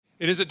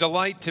It is a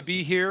delight to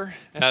be here,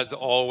 as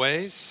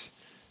always.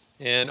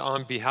 And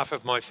on behalf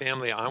of my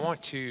family, I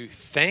want to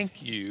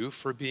thank you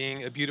for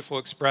being a beautiful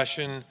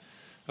expression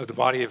of the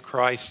body of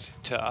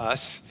Christ to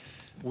us.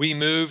 We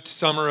moved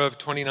summer of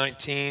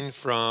 2019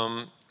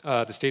 from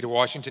the state of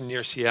Washington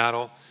near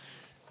Seattle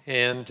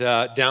and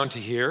down to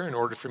here in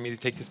order for me to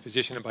take this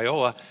position at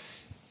Biola.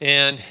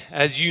 And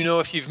as you know,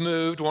 if you've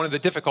moved, one of the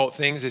difficult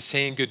things is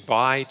saying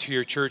goodbye to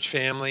your church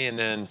family and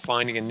then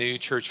finding a new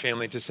church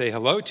family to say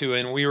hello to.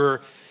 And we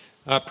were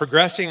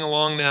progressing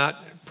along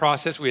that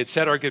process. We had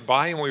said our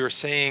goodbye and we were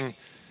saying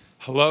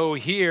hello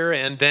here,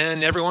 and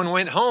then everyone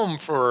went home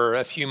for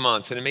a few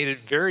months, and it made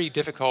it very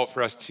difficult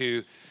for us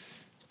to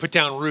put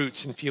down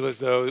roots and feel as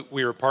though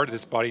we were part of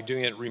this body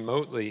doing it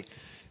remotely.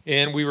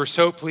 And we were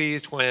so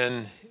pleased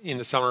when in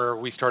the summer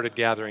we started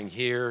gathering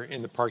here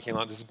in the parking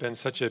lot. This has been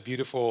such a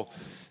beautiful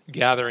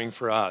gathering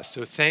for us.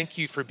 So thank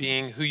you for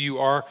being who you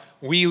are.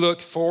 We look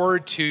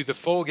forward to the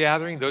full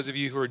gathering. Those of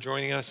you who are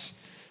joining us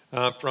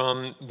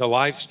from the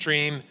live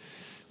stream,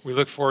 we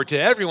look forward to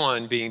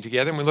everyone being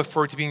together, and we look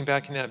forward to being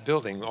back in that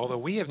building, although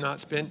we have not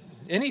spent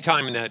any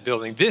time in that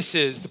building. This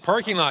is the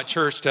parking lot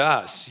church to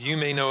us. You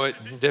may know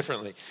it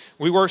differently.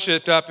 We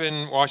worshiped up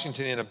in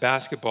Washington in a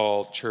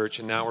basketball church,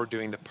 and now we're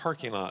doing the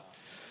parking lot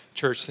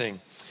church thing.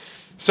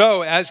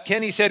 So, as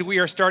Kenny said, we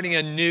are starting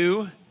a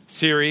new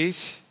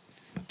series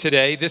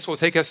today. This will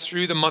take us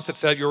through the month of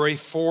February,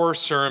 4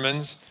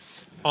 sermons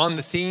on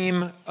the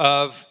theme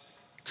of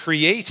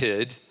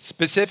created,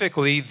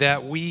 specifically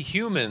that we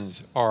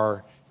humans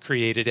are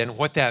created and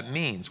what that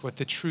means, what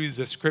the truths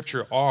of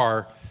Scripture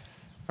are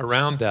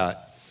around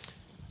that.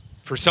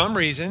 For some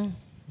reason,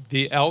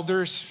 the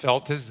elders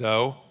felt as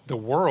though the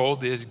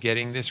world is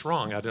getting this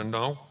wrong. I don't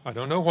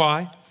know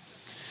why.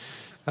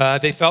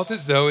 They felt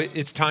as though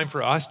it's time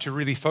for us to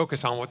really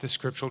focus on what the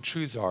scriptural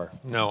truths are.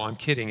 No, I'm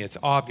kidding. It's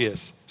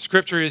obvious.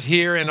 Scripture is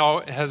here and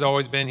has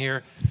always been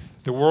here.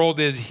 The world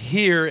is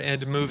here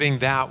and moving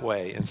that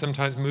way, and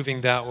sometimes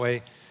moving that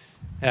way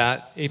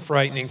at a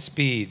frightening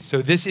speed.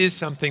 So this is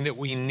something that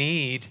we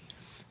need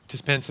to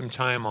spend some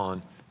time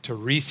on, to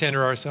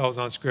recenter ourselves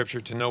on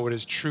Scripture, to know what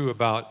is true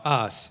about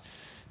us,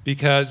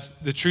 because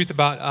the truth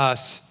about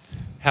us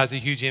has a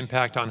huge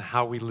impact on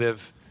how we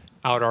live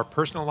out our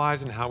personal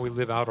lives and how we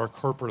live out our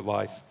corporate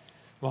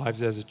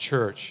lives as a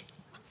church.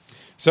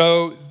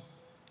 So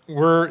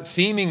we're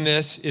theming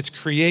this, it's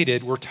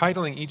created. We're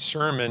titling each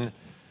sermon,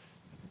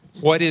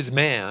 What is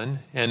Man?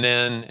 And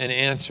then an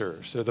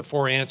answer. So the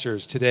 4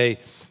 answers today.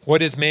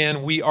 What is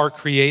man? We are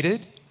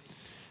created.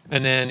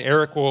 And then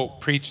Eric will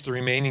preach the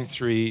remaining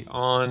 3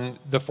 on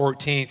the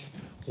 14th.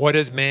 What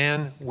is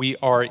man? We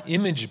are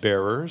image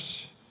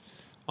bearers.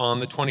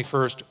 On the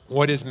 21st,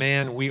 what is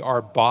man? We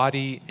are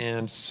body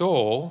and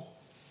soul.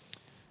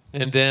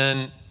 And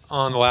then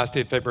on the last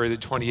day of February, the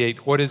 28th,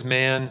 what is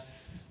man?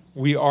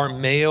 We are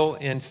male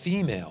and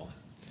female.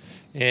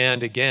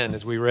 And again,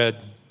 as we read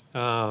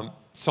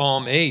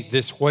Psalm 8,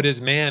 this what is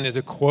man is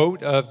a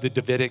quote of the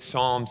Davidic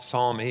Psalm,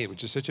 Psalm 8,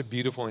 which is such a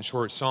beautiful and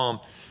short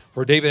psalm,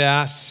 where David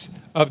asks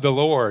of the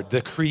Lord,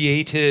 the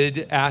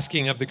created,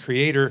 asking of the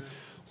Creator,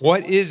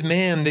 what is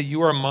man that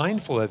you are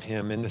mindful of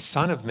him, and the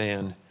Son of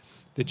Man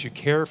that you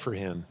care for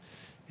him?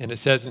 And it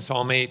says in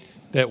Psalm 8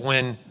 that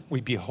when we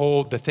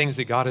behold the things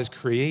that God has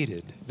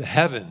created, the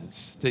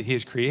heavens that he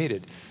has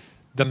created,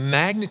 the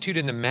magnitude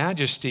and the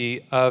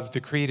majesty of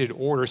the created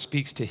order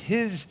speaks to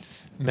his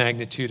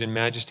magnitude and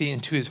majesty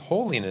and to his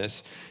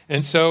holiness.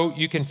 And so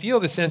you can feel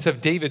the sense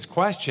of David's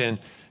question,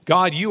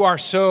 God, you are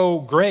so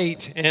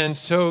great and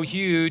so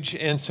huge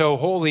and so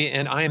holy,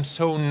 and I am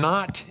so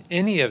not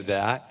any of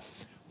that.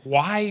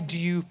 Why do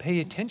you pay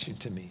attention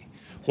to me?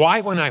 Why,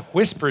 when I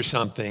whisper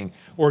something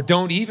or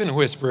don't even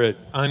whisper it,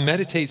 I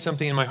meditate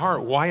something in my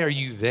heart, why are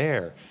you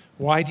there?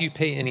 Why do you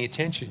pay any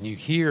attention? You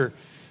hear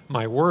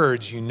my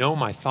words, you know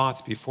my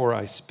thoughts before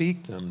I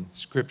speak them,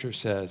 Scripture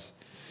says.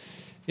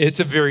 It's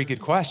a very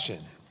good question,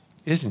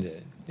 isn't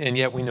it? And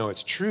yet we know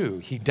it's true.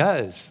 He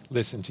does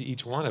listen to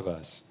each one of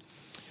us.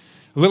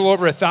 A little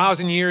over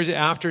 1,000 years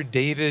after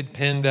David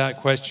penned that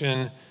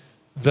question,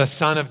 the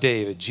Son of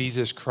David,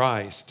 Jesus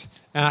Christ,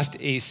 asked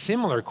a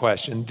similar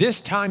question,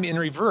 this time in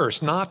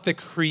reverse, not the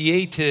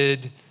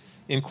created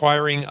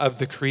inquiring of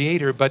the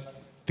Creator,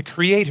 but the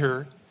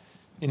Creator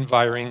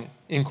inquiring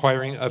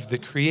of the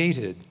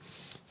created.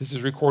 This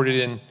is recorded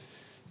in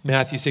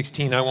Matthew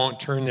 16. I won't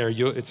turn there.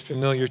 It's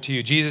familiar to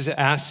you. Jesus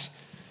asks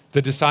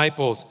the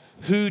disciples,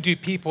 who do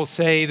people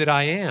say that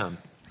I am?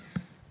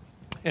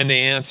 And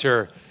they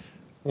answer,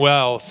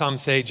 well, some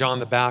say John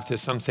the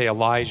Baptist, some say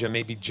Elijah,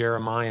 maybe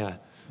Jeremiah,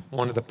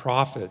 one of the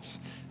prophets.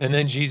 And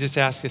then Jesus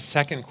asks a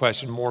second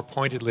question more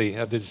pointedly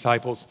of the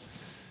disciples,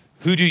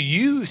 who do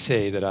you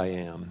say that I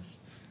am?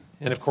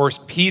 And of course,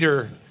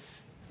 Peter,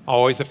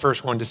 always the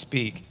first one to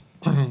speak,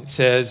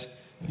 says,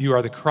 you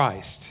are the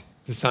Christ,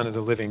 the Son of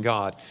the living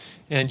God.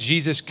 And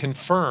Jesus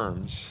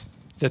confirms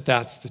that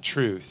that's the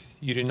truth.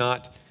 You do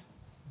not,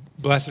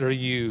 blessed are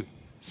you,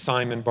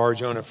 Simon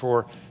Bar-Jonah,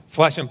 for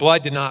flesh and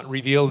blood did not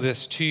reveal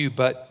this to you,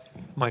 but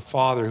my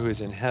Father who is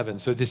in heaven.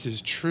 So this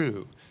is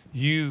true.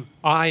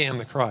 I am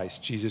the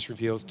Christ, Jesus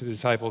reveals to the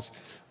disciples.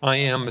 I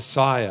am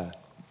Messiah.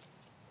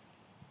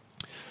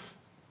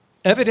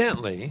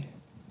 Evidently,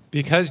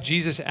 because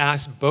Jesus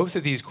asked both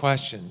of these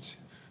questions,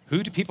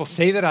 who do people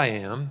say that I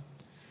am?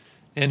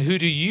 And who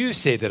do you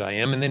say that I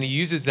am? And then he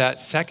uses that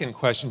second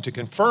question to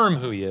confirm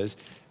who he is.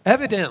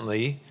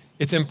 Evidently,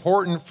 it's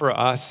important for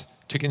us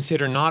to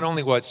consider not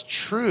only what's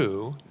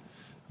true,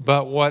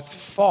 but what's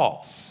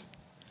false.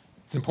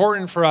 It's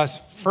important for us,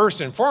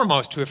 first and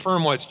foremost, to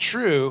affirm what's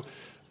true,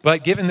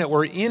 but given that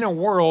we're in a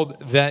world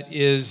that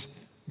is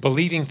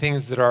believing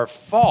things that are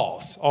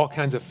false, all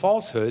kinds of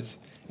falsehoods,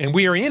 and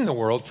we are in the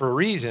world for a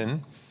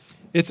reason,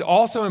 it's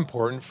also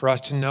important for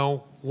us to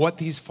know what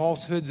these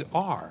falsehoods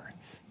are.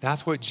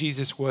 That's what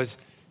Jesus was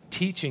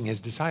teaching his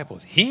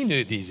disciples. He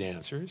knew these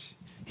answers.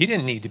 He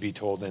didn't need to be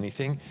told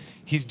anything.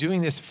 He's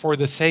doing this for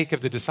the sake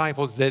of the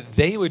disciples, that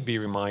they would be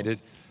reminded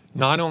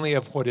not only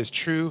of what is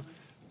true,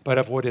 but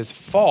of what is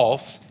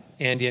false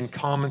and in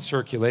common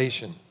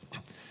circulation.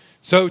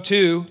 So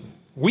too,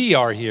 we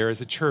are here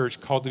as a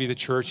church, called to be the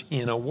church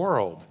in a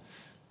world,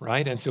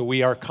 right? And so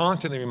we are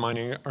constantly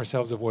reminding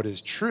ourselves of what is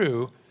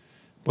true,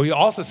 but we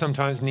also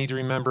sometimes need to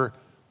remember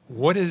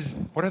what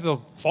are the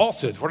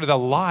falsehoods, what are the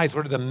lies,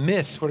 what are the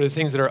myths, what are the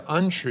things that are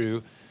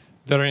untrue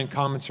that are in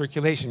common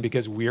circulation,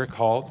 because we are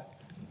called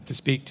to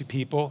speak to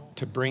people,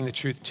 to bring the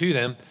truth to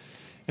them.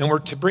 And we're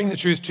to bring the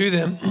truth to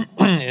them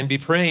and be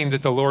praying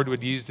that the Lord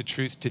would use the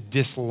truth to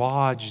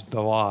dislodge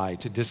the lie,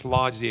 to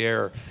dislodge the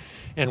error.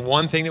 And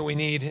one thing that we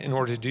need in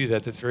order to do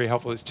that that's very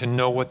helpful is to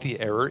know what the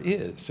error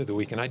is so that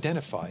we can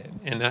identify it.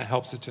 And that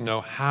helps us to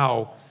know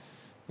how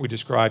we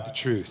describe the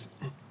truth.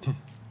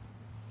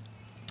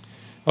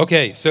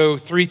 Okay, so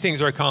 3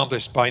 things are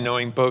accomplished by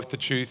knowing both the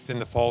truth and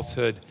the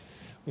falsehood.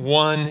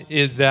 One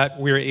is that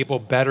we're able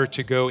better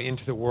to go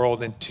into the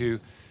world and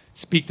to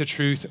speak the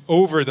truth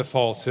over the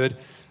falsehood.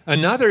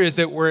 Another is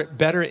that we're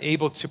better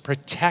able to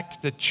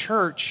protect the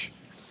church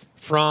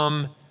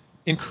from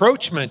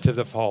encroachment of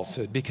the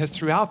falsehood, because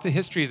throughout the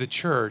history of the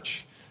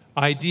church,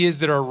 ideas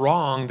that are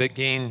wrong, that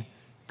gain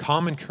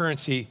common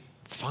currency,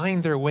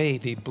 find their way,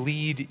 they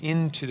bleed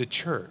into the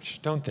church,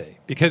 don't they?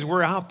 Because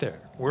we're out there.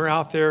 We're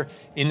out there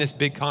in this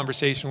big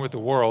conversation with the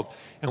world,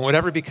 and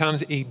whatever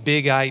becomes a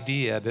big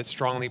idea that's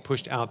strongly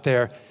pushed out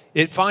there,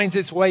 it finds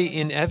its way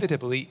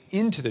inevitably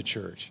into the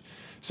church.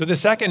 So the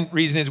second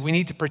reason is we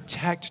need to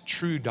protect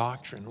true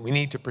doctrine. We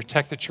need to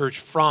protect the church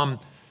from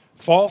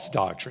false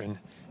doctrine,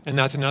 and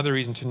that's another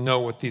reason to know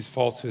what these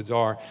falsehoods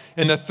are.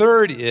 And the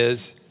third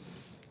is,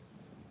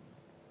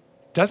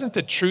 doesn't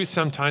the truth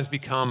sometimes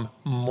become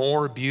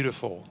more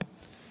beautiful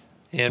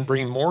and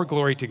bring more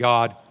glory to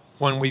God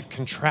when we've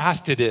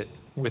contrasted it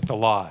with the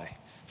lie?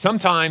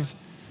 Sometimes,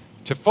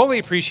 to fully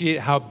appreciate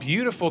how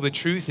beautiful the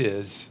truth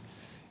is,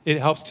 it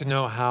helps to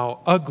know how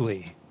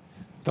ugly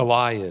the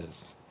lie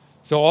is.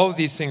 So all of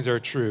these things are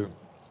true.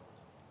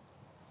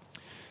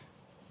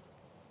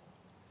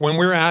 When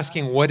we're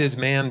asking what is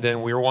man,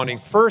 then we're wanting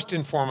first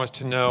and foremost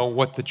to know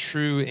what the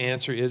true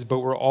answer is, but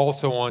we're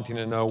also wanting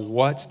to know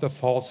what the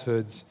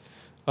falsehoods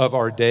of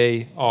our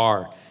day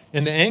are.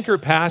 And the anchor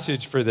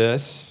passage for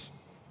this,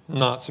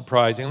 not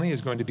surprisingly, is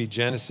going to be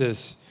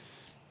Genesis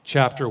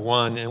chapter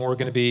 1, and we're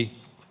going to be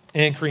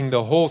anchoring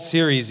the whole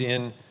series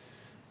in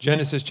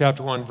Genesis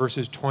chapter 1,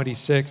 verses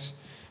 26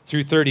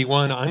 through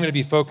 31. I'm going to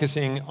be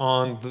focusing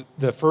on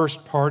the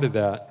first part of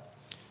that,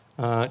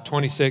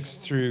 26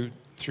 through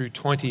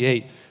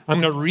 28. I'm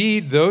going to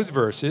read those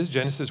verses,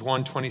 Genesis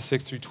 1,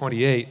 26 through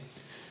 28,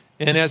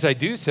 and as I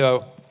do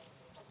so,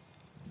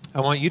 I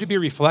want you to be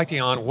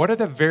reflecting on what are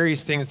the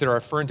various things that are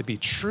affirmed to be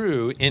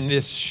true in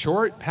this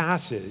short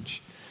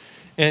passage,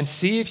 and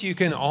see if you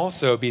can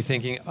also be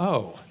thinking,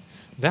 oh,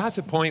 that's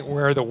a point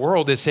where the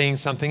world is saying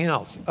something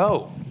else.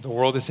 Oh, the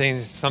world is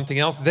saying something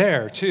else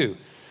there too.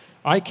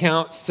 I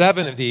count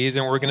 7 of these,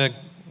 and we're going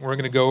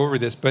to go over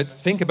this, but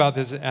think about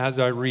this as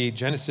I read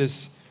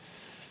Genesis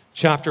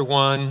chapter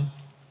 1,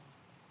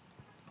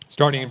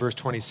 starting in verse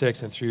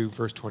 26 and through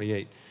verse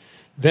 28.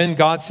 Then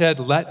God said,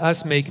 "Let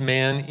us make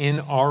man in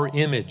our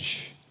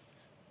image,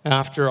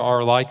 after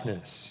our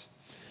likeness,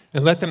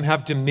 and let them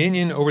have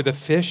dominion over the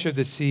fish of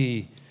the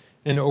sea,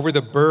 and over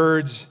the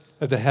birds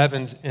of the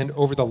heavens, and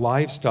over the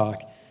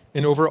livestock,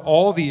 and over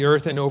all the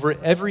earth, and over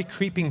every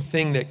creeping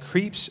thing that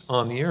creeps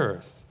on the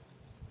earth."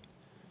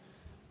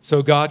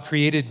 So God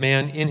created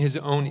man in his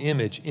own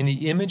image. In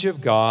the image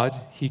of God,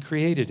 he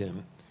created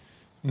him.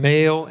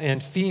 Male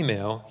and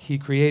female, he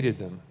created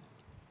them.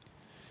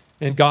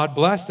 And God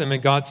blessed them, and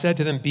God said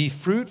to them, "Be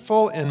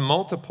fruitful and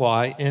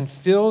multiply, and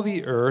fill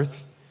the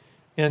earth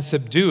and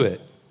subdue it,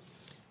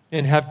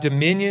 and have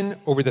dominion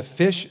over the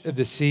fish of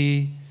the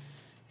sea,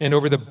 and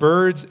over the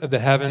birds of the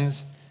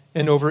heavens,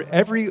 and over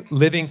every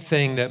living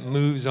thing that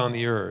moves on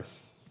the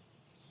earth."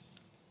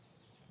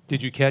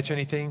 Did you catch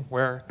anything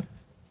where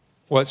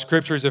what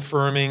Scripture is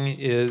affirming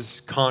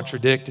is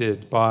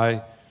contradicted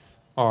by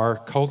our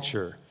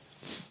culture?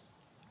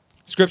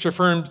 Scripture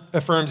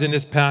affirms in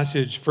this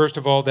passage, first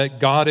of all, that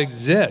God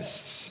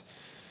exists.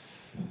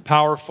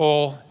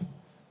 Powerful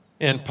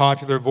and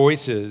popular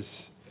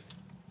voices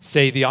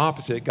say the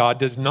opposite. God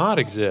does not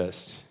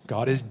exist.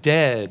 God is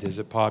dead is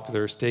a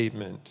popular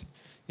statement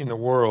in the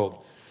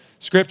world.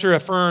 Scripture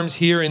affirms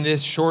here in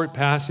this short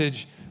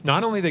passage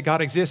not only that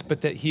God exists,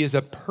 but that he is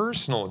a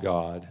personal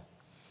God.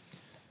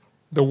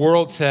 The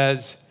world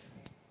says,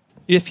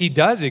 if he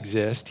does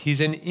exist, he's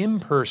an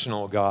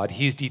impersonal God.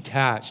 He's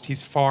detached.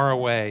 He's far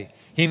away.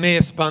 He may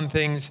have spun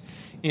things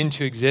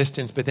into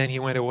existence, but then he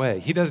went away.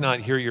 He does not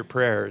hear your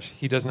prayers.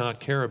 He does not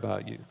care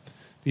about you.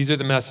 These are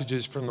the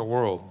messages from the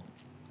world.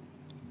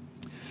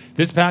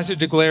 This passage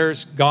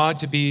declares God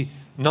to be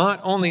not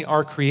only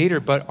our creator,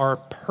 but our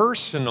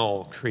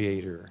personal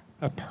creator.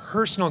 A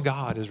personal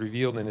God is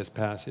revealed in this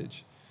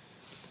passage.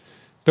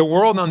 The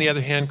world, on the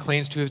other hand,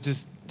 claims to have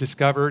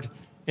discovered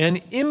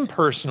an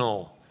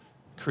impersonal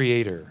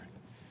creator,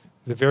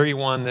 the very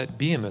one that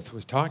Behemoth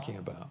was talking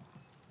about.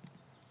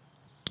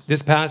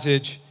 This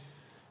passage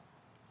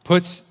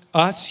puts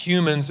us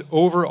humans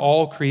over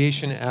all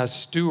creation as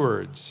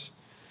stewards.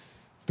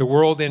 The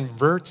world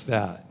inverts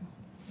that.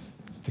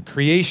 The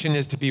creation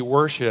is to be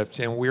worshiped,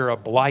 and we're a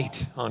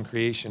blight on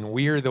creation.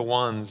 We're the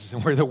ones,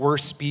 we're the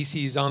worst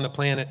species on the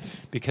planet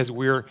because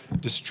we're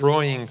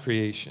destroying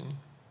creation.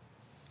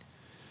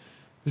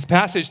 This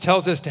passage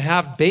tells us to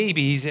have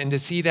babies and to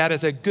see that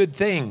as a good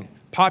thing.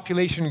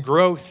 Population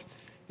growth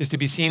is to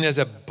be seen as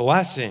a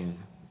blessing.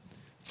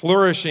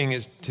 Flourishing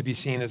is to be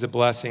seen as a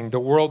blessing. The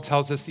world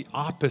tells us the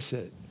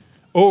opposite.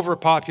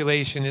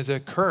 Overpopulation is a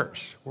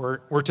curse.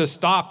 We're to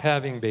stop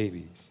having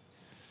babies.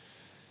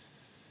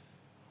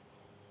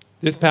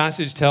 This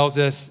passage tells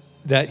us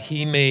that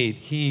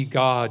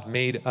God,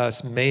 made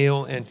us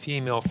male and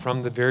female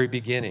from the very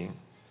beginning,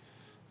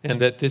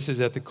 and that this is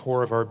at the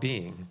core of our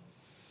being.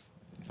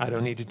 I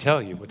don't need to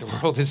tell you what the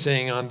world is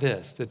saying on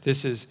this, that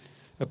this is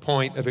a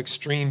point of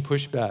extreme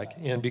pushback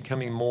and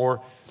becoming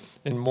more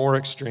and more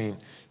extreme.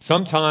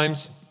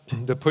 Sometimes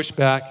the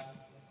pushback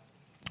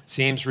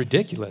seems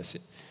ridiculous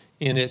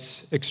in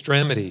its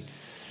extremity.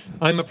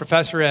 I'm a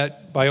professor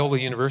at Biola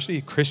University,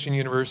 a Christian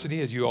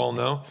university, as you all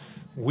know.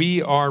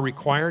 We are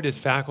required as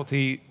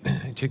faculty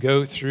to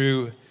go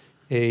through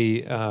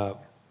a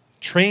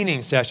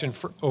training session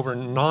over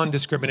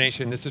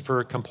non-discrimination. This is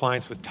for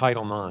compliance with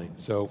Title IX.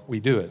 So we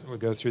do it. We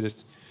go through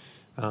this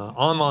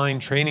online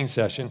training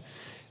session.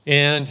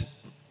 And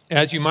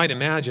as you might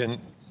imagine,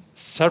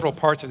 several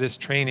parts of this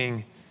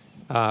training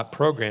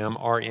program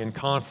are in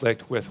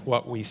conflict with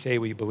what we say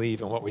we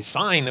believe and what we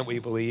sign that we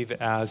believe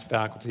as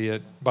faculty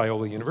at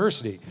Biola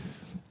University.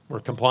 We're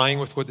complying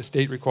with what the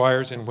state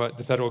requires and what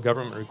the federal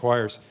government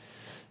requires.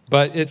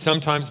 But it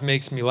sometimes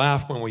makes me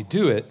laugh when we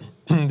do it.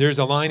 There's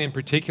a line in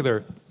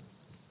particular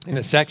in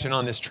a section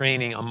on this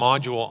training, a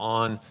module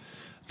on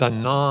the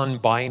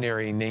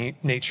non-binary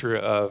nature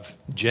of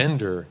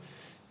gender.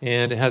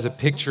 And it has a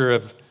picture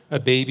of a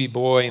baby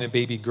boy and a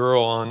baby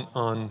girl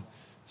on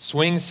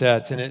swing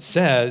sets. And it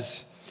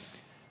says,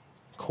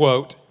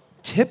 quote,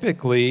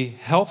 typically,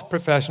 health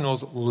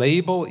professionals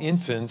label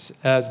infants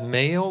as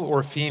male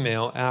or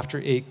female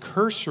after a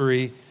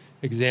cursory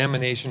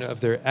examination of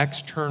their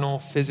external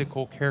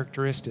physical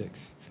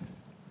characteristics.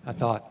 I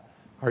thought,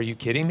 are you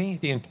kidding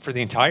me? For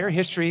the entire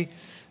history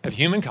of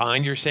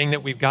humankind, you're saying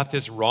that we've got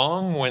this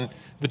wrong when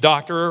the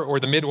doctor or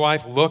the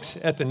midwife looks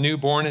at the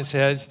newborn and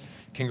says,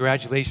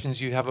 congratulations,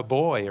 you have a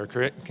boy, or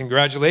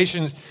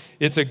congratulations,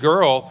 it's a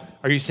girl.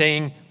 Are you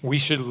saying we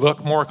should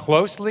look more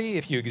closely?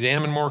 If you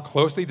examine more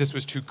closely, this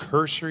was too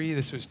cursory,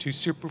 this was too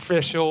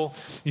superficial,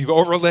 you've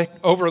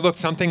overlooked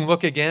something,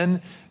 look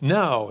again?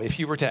 No. If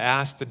you were to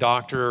ask the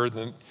doctor or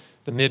the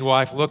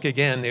midwife, look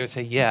again, they would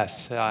say,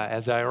 yes,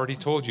 as I already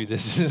told you,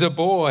 this is a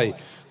boy,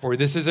 or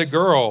this is a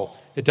girl.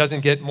 It doesn't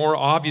get more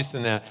obvious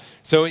than that.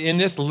 So in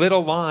this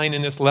little line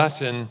in this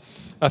lesson,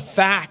 a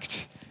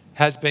fact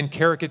has been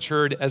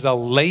caricatured as a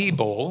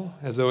label,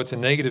 as though it's a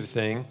negative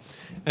thing,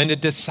 and a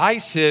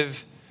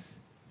decisive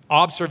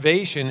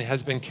observation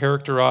has been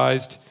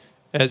characterized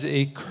as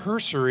a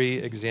cursory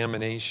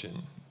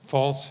examination,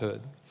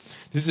 falsehood.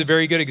 This is a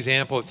very good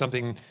example of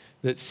something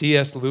that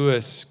C.S.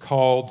 Lewis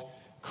called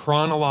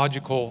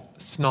chronological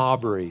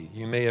snobbery.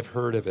 You may have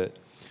heard of it.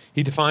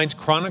 He defines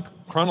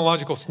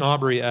chronological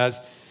snobbery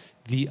as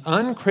the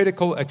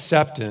uncritical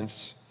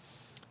acceptance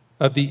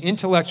of the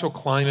intellectual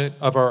climate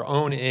of our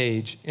own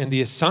age and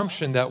the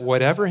assumption that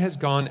whatever has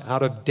gone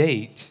out of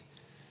date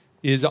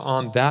is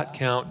on that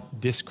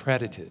count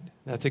discredited.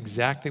 That's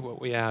exactly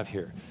what we have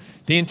here.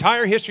 The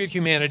entire history of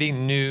humanity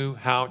knew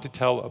how to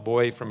tell a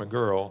boy from a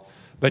girl,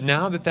 but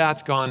now that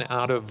that's gone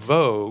out of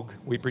vogue,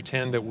 we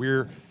pretend that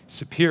we're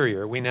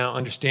superior. We now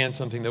understand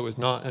something that was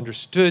not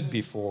understood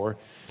before,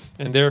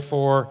 and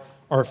therefore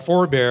our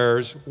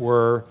forebears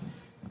were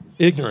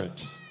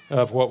ignorant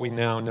of what we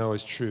now know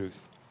as truth.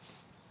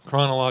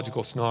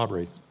 Chronological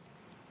snobbery.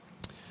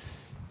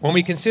 When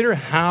we consider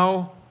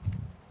how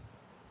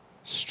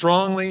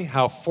strongly,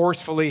 how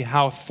forcefully,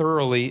 how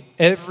thoroughly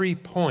every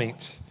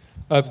point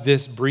of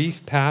this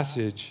brief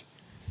passage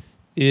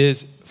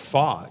is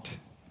fought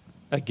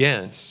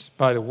against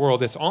by the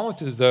world, it's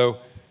almost as though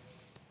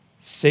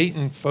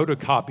Satan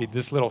photocopied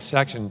this little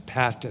section,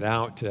 passed it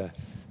out to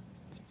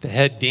the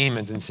head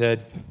demons and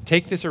said,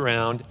 take this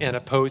around and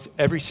oppose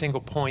every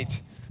single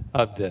point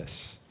of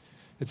this.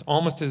 It's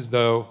almost as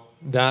though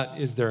that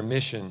is their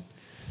mission.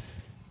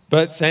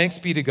 But thanks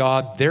be to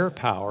God, their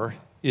power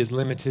is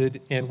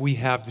limited, and we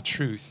have the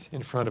truth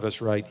in front of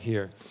us right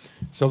here.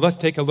 So let's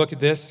take a look at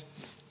this.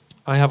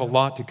 I have a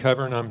lot to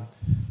cover, and I'm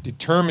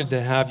determined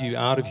to have you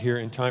out of here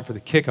in time for the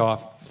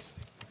kickoff.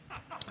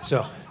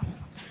 So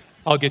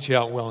I'll get you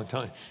out well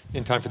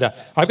in time for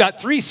that. I've got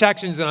 3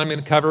 sections that I'm going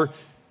to cover: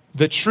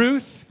 the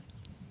truth,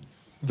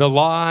 the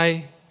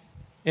lie,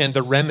 and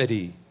the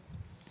remedy.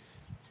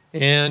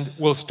 And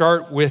we'll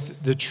start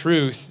with the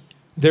truth.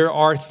 There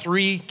are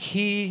 3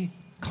 key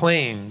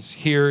claims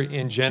here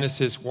in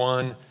Genesis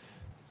 1,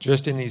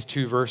 just in these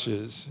 2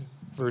 verses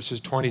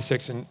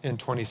 26 and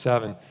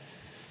 27.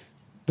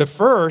 The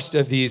first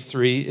of these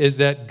 3 is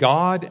that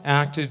God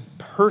acted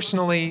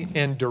personally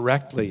and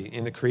directly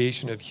in the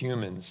creation of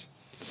humans.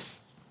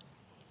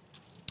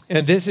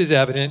 And this is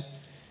evident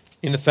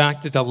in the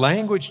fact that the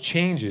language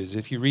changes.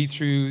 If you read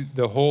through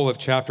the whole of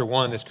chapter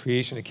 1, this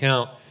creation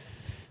account,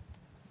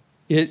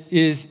 it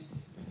is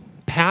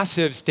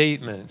passive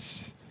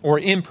statements or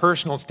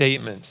impersonal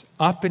statements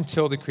up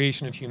until the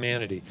creation of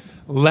humanity.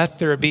 Let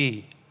there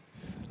be,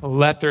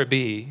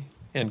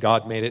 and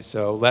God made it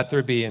so. Let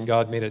there be, and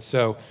God made it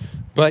so.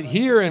 But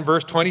here in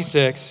verse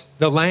 26,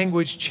 the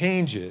language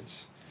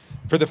changes.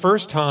 For the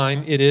first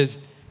time, it is,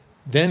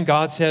 then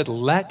God said,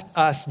 let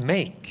us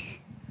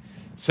make.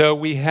 So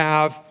we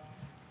have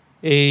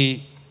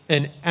an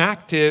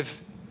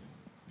active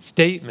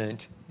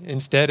statement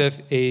instead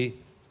of a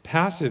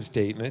passive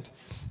statement,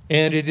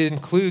 and it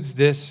includes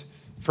this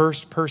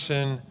first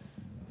person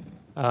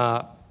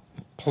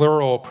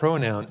plural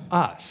pronoun,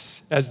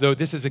 us, as though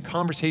this is a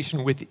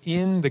conversation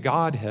within the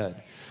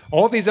Godhead.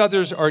 All these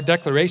others are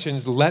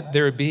declarations, let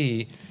there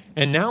be,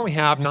 and now we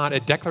have not a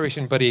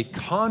declaration but a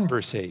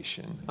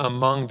conversation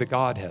among the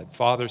Godhead,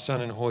 Father,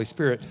 Son, and Holy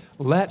Spirit.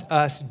 Let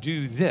us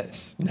do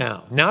this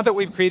now. Now that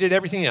we've created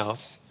everything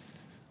else,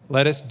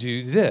 let us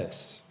do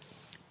this.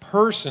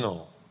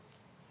 Personal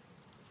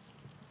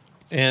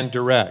and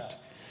direct.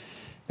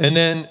 And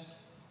then,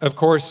 of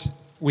course,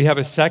 we have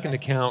a second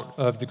account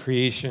of the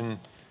creation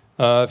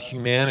of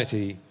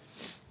humanity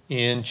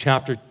in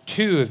chapter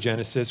 2 of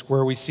Genesis,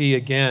 where we see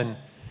again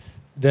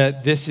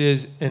that this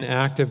is an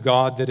act of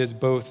God that is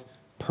both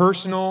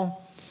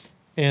personal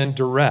and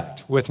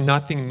direct, with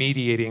nothing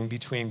mediating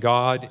between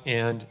God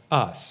and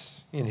us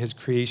in his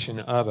creation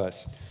of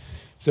us.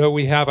 So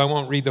we have, I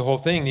won't read the whole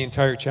thing, the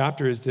entire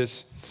chapter is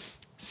this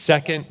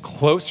second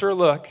closer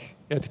look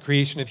at the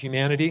creation of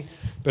humanity,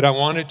 but I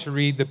wanted to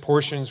read the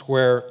portions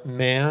where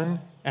man,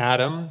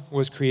 Adam,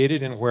 was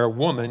created and where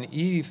woman,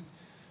 Eve,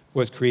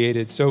 was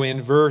created. So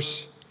in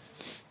verse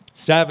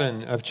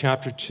 7 of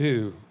chapter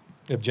 2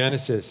 of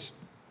Genesis,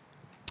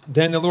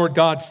 then the Lord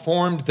God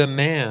formed the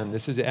man,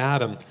 this is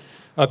Adam,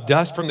 of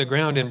dust from the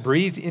ground and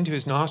breathed into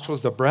his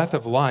nostrils the breath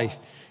of life,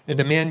 and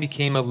the man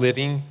became a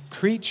living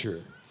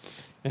creature.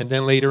 And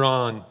then later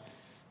on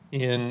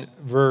in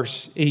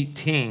verse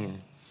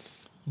 18,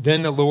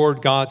 then the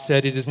Lord God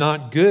said, it is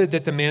not good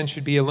that the man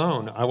should be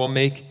alone. I will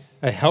make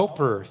a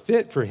helper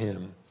fit for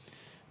him.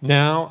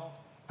 Now,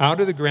 out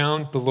of the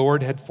ground, the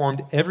Lord had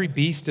formed every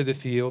beast of the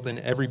field and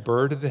every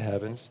bird of the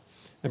heavens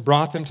and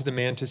brought them to the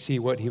man to see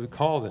what he would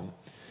call them.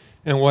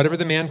 And whatever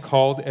the man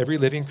called every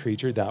living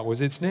creature, that was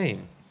its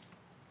name.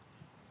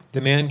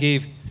 The man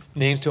gave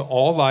names to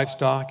all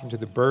livestock and to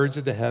the birds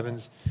of the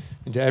heavens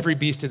and to every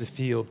beast of the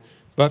field.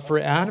 But for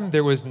Adam,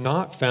 there was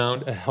not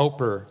found a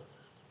helper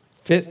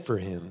fit for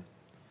him.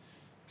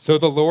 So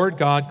the Lord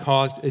God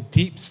caused a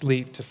deep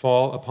sleep to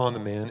fall upon the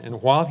man,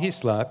 and while he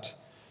slept,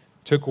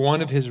 took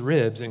one of his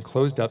ribs and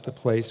closed up the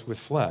place with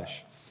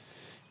flesh.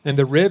 And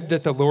the rib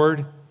that the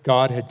Lord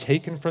God had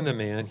taken from the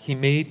man, he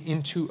made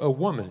into a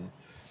woman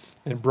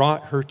and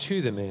brought her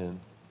to the man.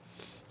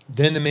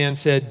 Then the man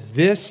said,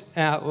 this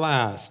at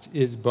last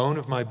is bone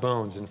of my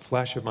bones and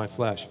flesh of my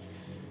flesh.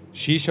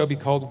 She shall be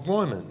called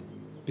woman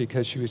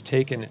because she was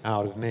taken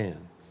out of man.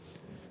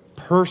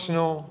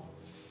 Personal,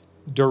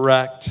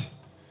 direct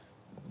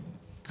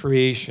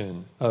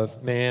creation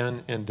of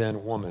man and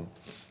then woman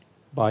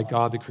by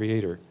God the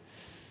Creator.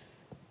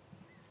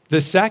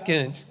 The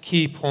second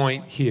key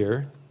point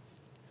here,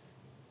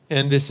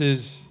 and this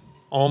is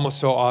almost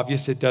so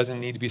obvious it doesn't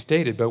need to be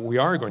stated, but we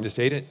are going to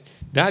state it,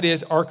 that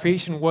is, our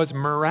creation was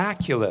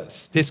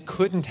miraculous. This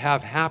couldn't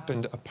have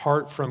happened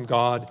apart from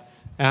God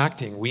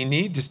acting. We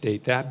need to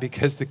state that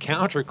because the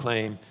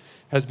counterclaim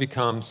has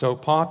become so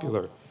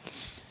popular.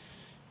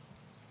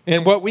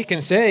 And what we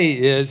can say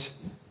is,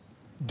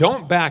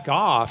 don't back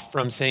off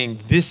from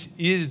saying this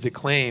is the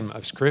claim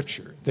of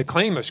Scripture. The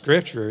claim of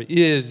Scripture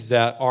is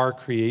that our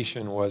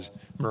creation was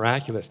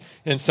miraculous.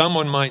 And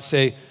someone might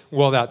say,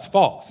 well, that's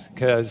false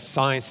because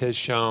science has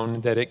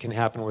shown that it can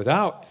happen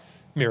without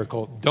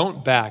miracle.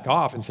 Don't back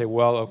off and say,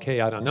 well,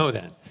 okay, I don't know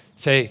then.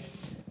 Say,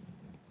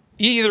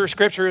 either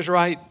Scripture is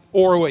right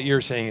or what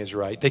you're saying is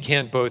right. They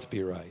can't both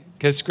be right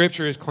because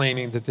Scripture is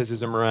claiming that this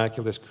is a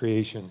miraculous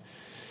creation.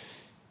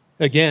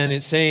 Again,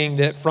 it's saying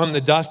that from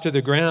the dust of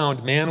the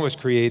ground, man was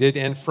created,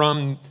 and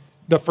from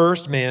the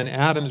first man,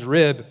 Adam's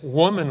rib,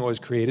 woman was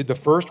created, the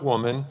first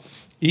woman,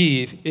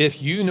 Eve.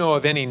 If you know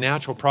of any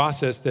natural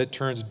process that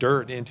turns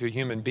dirt into a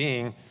human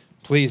being,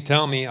 please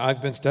tell me.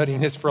 I've been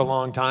studying this for a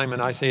long time,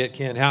 and I say it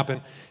can't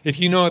happen. If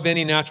you know of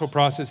any natural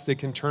process that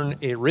can turn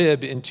a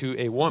rib into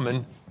a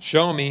woman,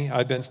 show me.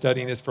 I've been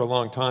studying this for a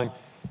long time,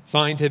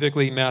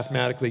 scientifically,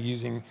 mathematically,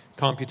 using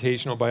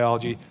computational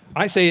biology.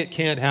 I say it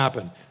can't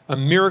happen. A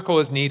miracle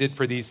is needed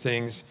for these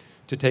things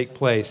to take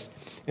place,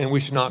 and we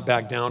should not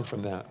back down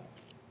from that.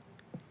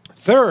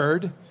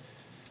 Third,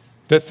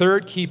 the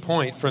third key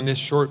point from this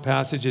short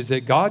passage is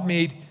that God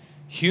made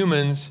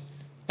humans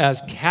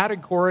as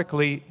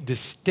categorically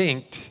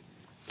distinct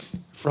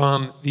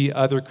from the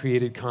other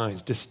created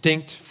kinds,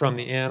 distinct from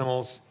the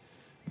animals,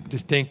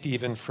 distinct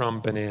even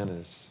from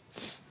bananas.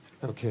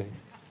 Okay.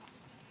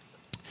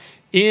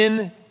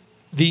 In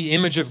the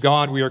image of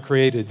God we are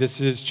created.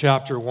 This is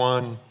chapter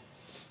 1,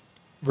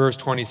 verse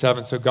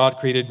 27. So God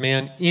created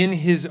man in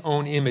his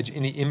own image.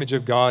 In the image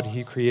of God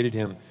he created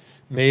him.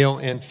 Male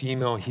and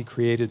female he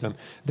created them.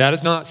 That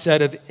is not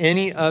said of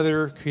any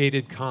other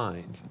created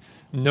kind.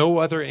 No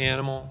other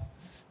animal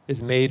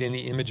is made in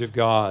the image of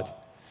God.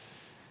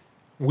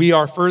 We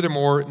are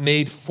furthermore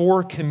made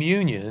for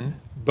communion,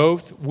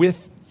 both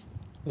with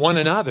one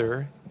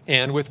another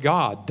and with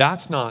God.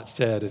 That's not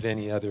said of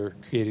any other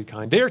created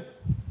kind. They're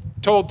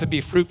told to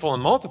be fruitful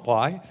and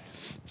multiply.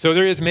 So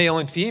there is male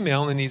and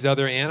female in these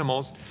other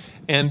animals,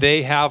 and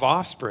they have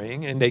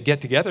offspring, and they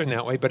get together in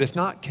that way, but it's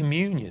not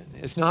communion.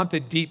 It's not the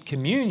deep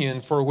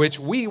communion for which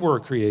we were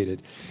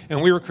created.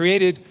 And we were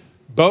created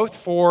both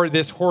for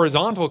this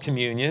horizontal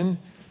communion,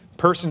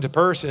 person to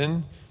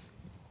person,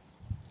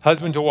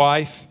 husband to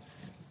wife,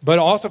 but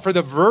also for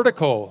the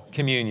vertical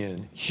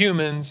communion,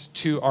 humans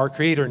to our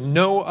Creator,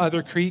 no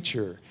other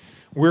creature.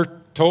 We're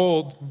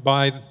told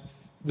by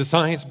the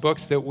science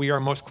books that we are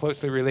most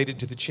closely related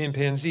to the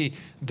chimpanzee.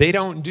 They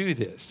don't do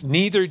this.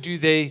 Neither do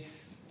they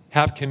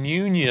have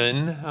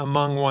communion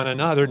among one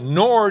another,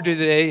 nor do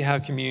they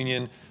have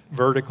communion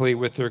vertically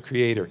with their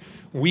Creator.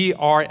 We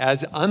are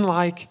as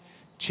unlike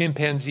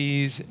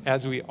chimpanzees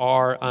as we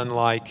are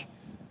unlike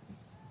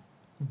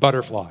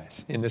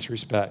butterflies in this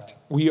respect.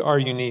 We are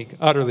unique,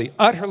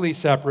 utterly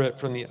separate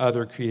from the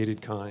other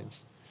created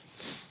kinds.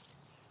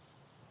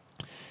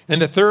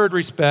 And the third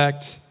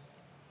respect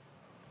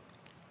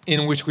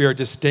in which we are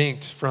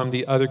distinct from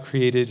the other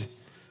created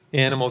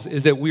animals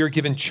is that we are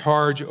given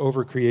charge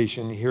over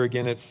creation. Here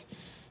again, it's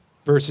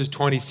verses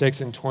 26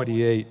 and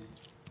 28.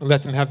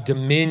 Let them have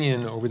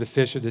dominion over the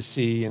fish of the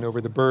sea and over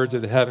the birds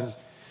of the heavens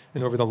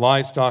and over the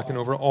livestock and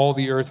over all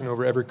the earth and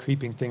over every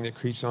creeping thing that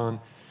creeps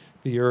on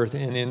the earth.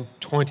 And in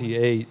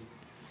 28,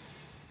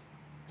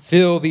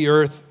 fill the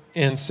earth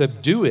and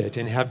subdue it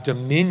and have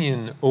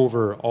dominion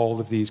over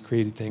all of these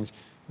created things.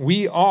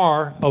 We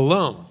are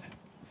alone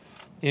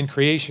in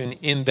creation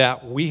in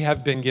that we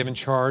have been given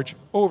charge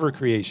over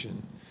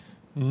creation.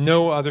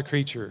 No other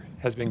creature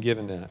has been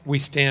given that. We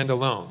stand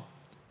alone,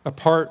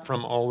 apart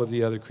from all of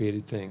the other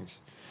created things.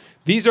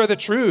 These are the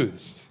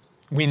truths.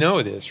 We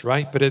know this,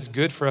 right? But it's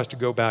good for us to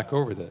go back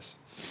over this.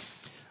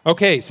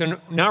 Okay, so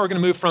now we're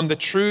going to move from the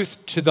truth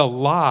to the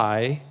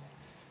lie,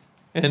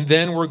 and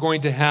then we're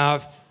going to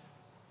have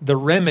the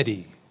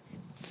remedy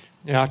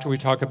after we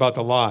talk about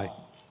the lie.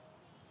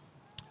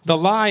 The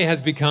lie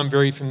has become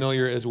very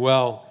familiar as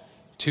well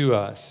to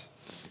us.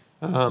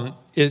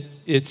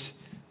 It's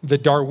the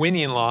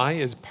Darwinian lie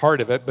is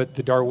part of it, but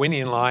the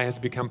Darwinian lie has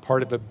become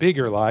part of a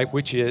bigger lie,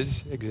 which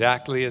is,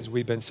 exactly as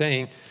we've been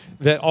saying,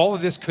 that all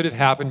of this could have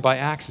happened by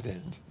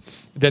accident,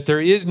 that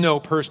there is no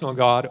personal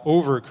God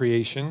over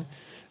creation,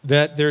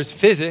 that there's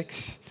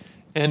physics,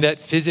 and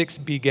that physics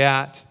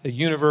begat a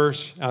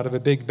universe out of a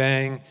big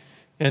bang,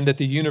 and that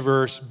the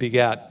universe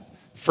begat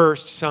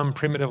first some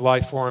primitive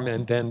life form,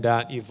 and then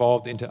that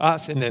evolved into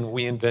us, and then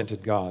we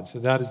invented God. So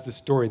that is the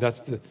story. That's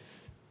the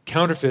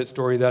counterfeit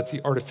story. That's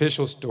the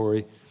artificial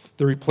story,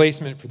 the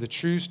replacement for the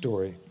true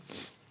story.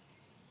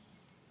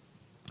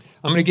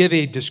 I'm going to give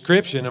a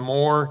description, a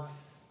more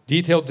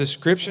detailed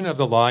description of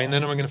the lie, and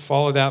then I'm going to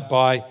follow that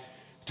by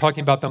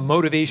talking about the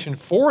motivation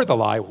for the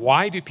lie.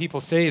 Why do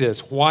people say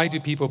this? Why do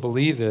people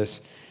believe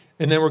this?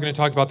 And then we're going to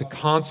talk about the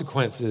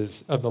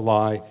consequences of the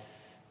lie,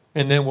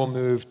 and then we'll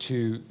move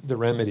to the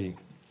remedy.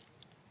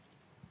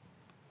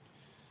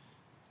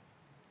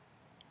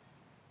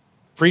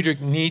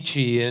 Friedrich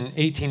Nietzsche in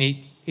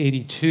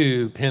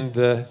 1882 penned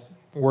the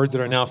words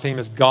that are now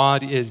famous,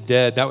 "God is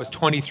dead." That was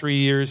 23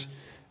 years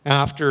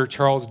after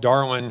Charles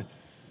Darwin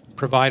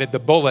provided the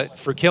bullet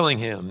for killing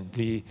him,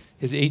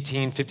 his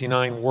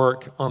 1859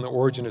 work on the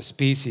origin of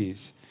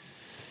species.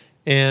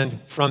 And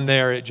from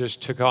there, it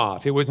just took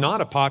off. It was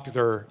not a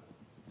popular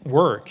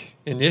work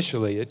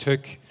initially. It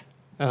took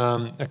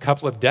a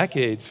couple of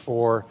decades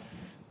for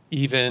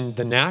even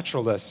the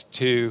naturalists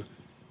to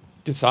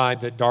decide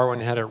that Darwin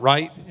had it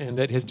right and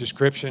that his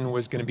description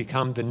was going to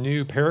become the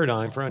new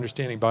paradigm for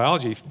understanding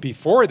biology.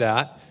 Before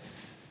that,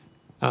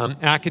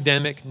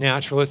 Academic,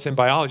 naturalists, and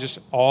biologists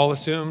all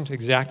assumed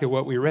exactly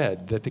what we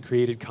read, that the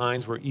created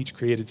kinds were each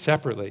created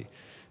separately.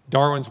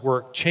 Darwin's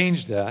work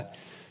changed that,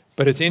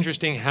 but it's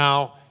interesting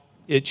how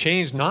it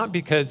changed not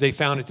because they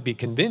found it to be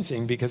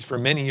convincing, because for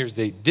many years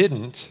they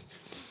didn't.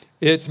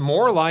 It's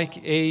more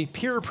like a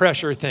peer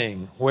pressure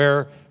thing,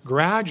 where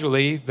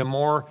gradually the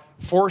more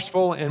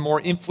forceful and more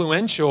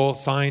influential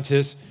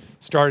scientists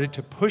started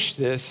to push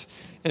this,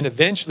 and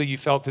eventually you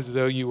felt as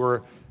though you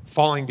were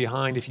falling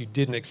behind if you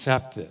didn't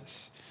accept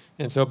this.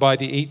 And so by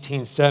the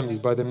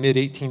 1870s, by the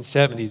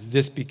mid-1870s,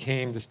 this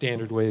became the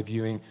standard way of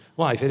viewing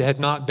life. It had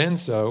not been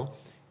so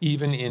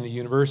even in the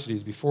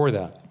universities before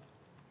that.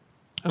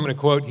 I'm going to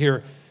quote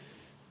here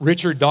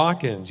Richard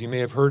Dawkins. You may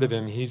have heard of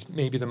him. He's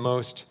maybe the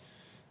most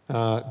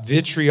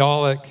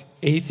vitriolic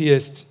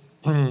atheist,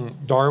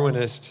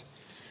 Darwinist,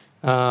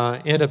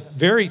 and a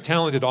very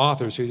talented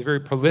author. So he's a very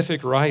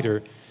prolific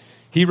writer.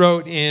 He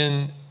wrote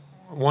in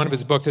one of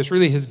his books, it's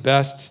really his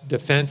best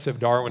defense of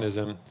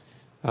Darwinism.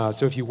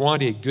 So if you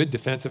want a good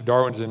defense of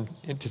Darwinism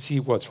and to see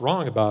what's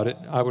wrong about it,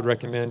 I would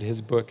recommend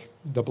his book,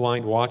 The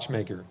Blind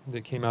Watchmaker,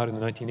 that came out in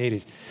the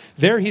 1980s.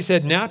 There he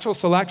said, natural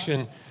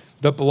selection,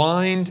 the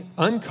blind,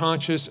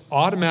 unconscious,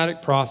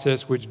 automatic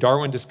process which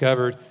Darwin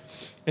discovered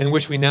and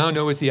which we now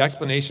know is the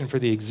explanation for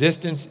the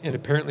existence and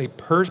apparently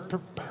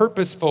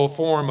purposeful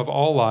form of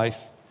all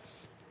life,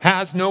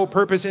 has no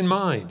purpose in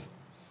mind.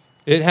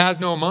 It has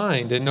no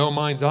mind and no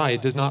mind's eye.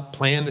 It does not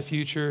plan the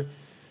future.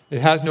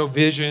 It has no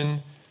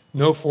vision,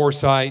 no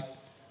foresight,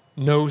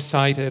 no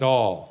sight at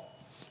all.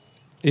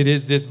 It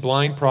is this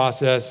blind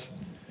process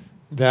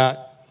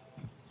that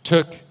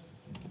took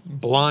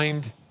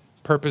blind,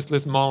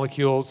 purposeless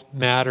molecules,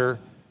 matter,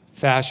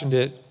 fashioned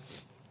it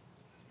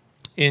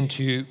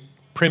into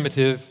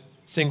primitive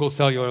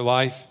single-cellular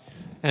life,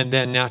 and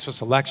then natural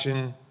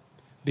selection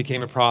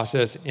became a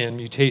process, and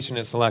mutation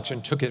and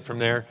selection took it from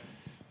there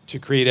to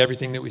create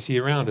everything that we see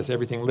around us,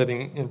 everything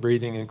living and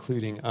breathing,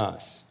 including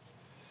us.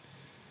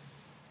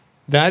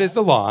 That is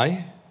the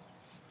lie.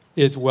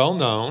 It's well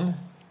known.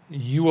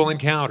 You will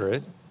encounter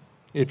it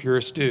if you're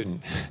a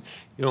student.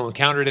 You'll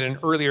encounter it at an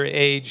earlier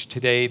age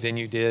today than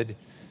you did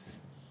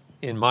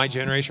in my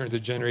generation or the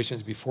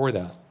generations before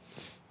that.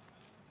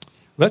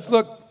 Let's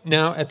look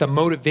now at the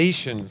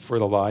motivation for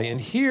the lie. And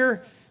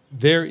here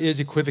there is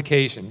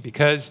equivocation,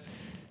 because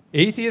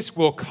atheists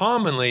will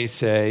commonly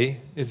say,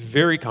 it's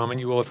very common,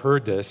 you will have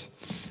heard this,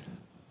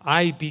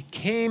 I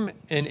became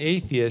an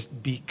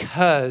atheist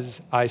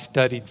because I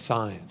studied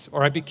science,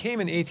 or I became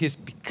an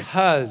atheist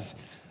because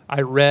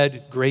I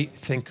read great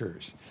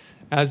thinkers,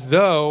 as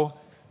though,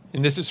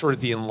 and this is sort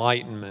of the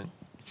Enlightenment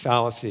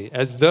fallacy,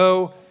 as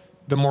though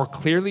the more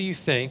clearly you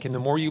think and the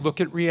more you look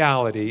at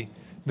reality,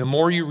 the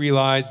more you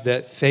realize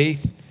that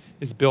faith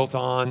is built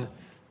on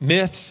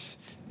myths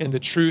and the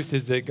truth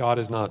is that God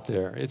is not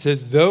there. It's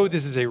as though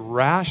this is a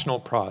rational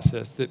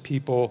process that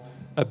people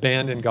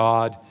abandon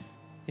God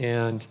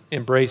and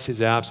embrace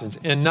his absence.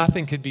 And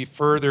nothing could be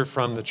further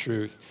from the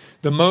truth.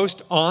 The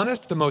most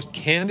honest, the most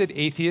candid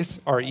atheists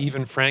are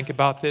even frank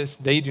about this.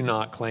 They do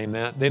not claim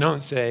that. They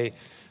don't say,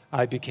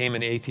 I became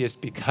an atheist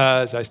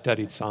because I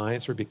studied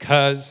science or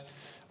because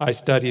I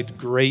studied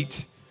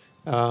great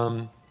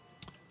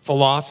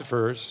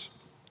philosophers.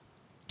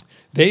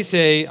 They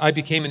say, I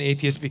became an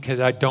atheist because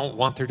I don't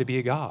want there to be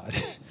a God.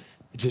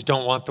 I just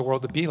don't want the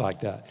world to be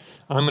like that.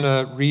 I'm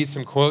going to read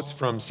some quotes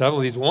from several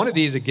of these. One of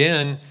these,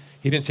 again,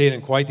 he didn't say it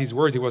in quite these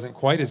words. He wasn't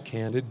quite as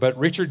candid. But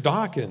Richard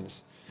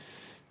Dawkins,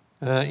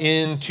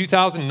 in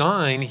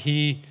 2009,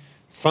 he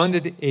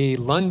funded a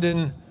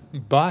London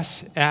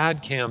bus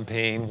ad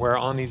campaign where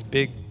on these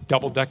big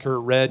double-decker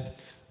red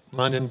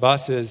London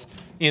buses,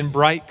 in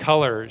bright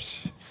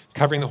colors,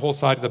 covering the whole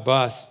side of the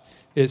bus,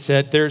 it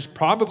said, there's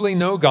probably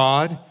no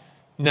God.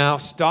 Now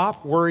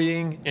stop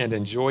worrying and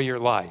enjoy your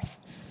life.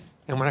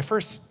 And when I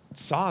first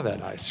saw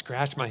that, I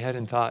scratched my head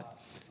and thought,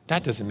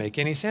 that doesn't make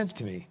any sense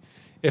to me.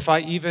 If I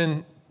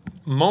even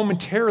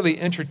momentarily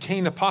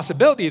entertain the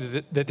possibility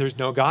that there's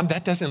no God,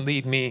 that doesn't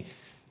lead me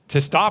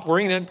to stop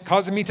worrying. That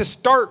causes me to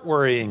start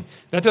worrying.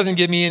 That doesn't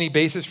give me any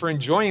basis for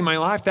enjoying my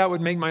life. That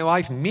would make my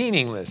life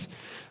meaningless.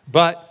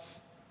 But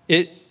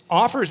it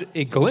offers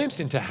a glimpse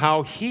into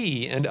how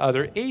he and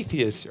other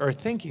atheists are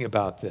thinking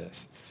about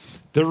this.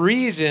 The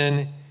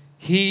reason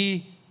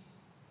he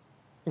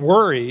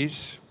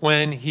worries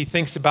when he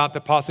thinks about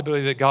the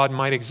possibility that God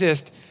might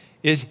exist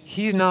is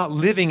he's not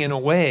living in a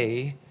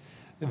way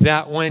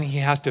that when he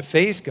has to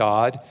face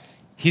God,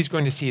 he's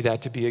going to see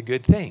that to be a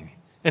good thing.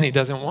 And he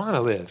doesn't want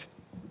to live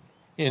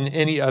in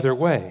any other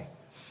way.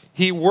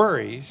 He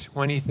worries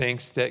when he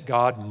thinks that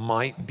God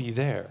might be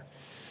there.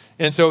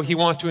 And so he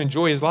wants to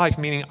enjoy his life,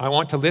 meaning I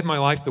want to live my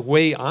life the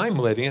way I'm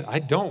living it. I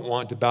don't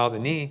want to bow the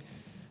knee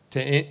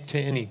to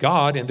any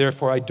God, and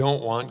therefore I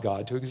don't want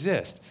God to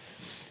exist.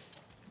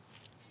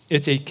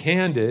 It's a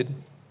candid,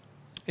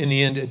 in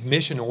the end,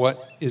 admission of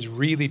what is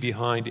really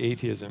behind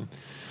atheism.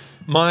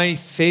 My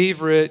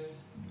favorite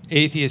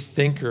atheist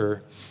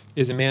thinker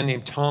is a man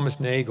named Thomas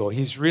Nagel.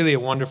 He's really a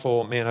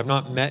wonderful man. I've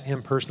not met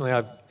him personally.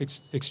 I've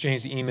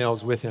exchanged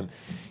emails with him.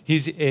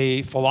 He's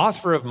a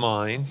philosopher of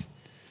mind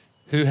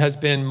who has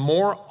been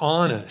more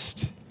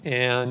honest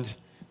and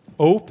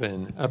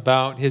open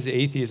about his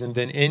atheism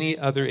than any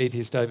other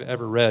atheist I've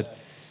ever read.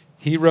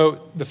 He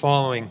wrote the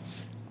following: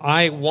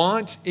 I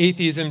want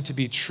atheism to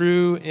be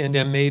true and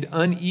am made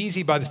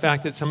uneasy by the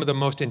fact that some of the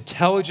most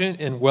intelligent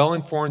and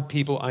well-informed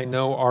people I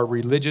know are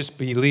religious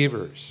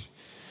believers.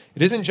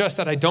 It isn't just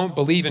that I don't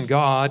believe in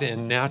God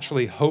and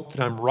naturally hope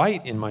that I'm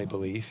right in my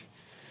belief.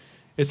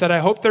 It's that I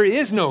hope there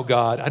is no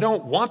God. I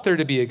don't want there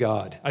to be a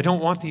God. I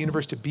don't want the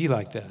universe to be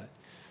like that.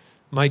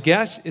 My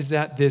guess is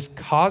that this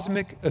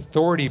cosmic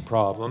authority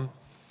problem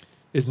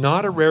is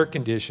not a rare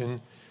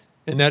condition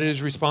and that it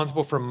is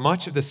responsible for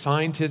much of the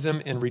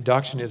scientism and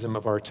reductionism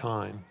of our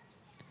time.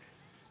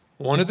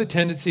 One of the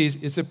tendencies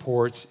it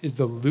supports is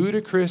the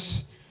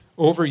ludicrous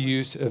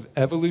overuse of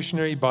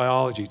evolutionary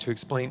biology to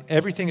explain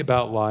everything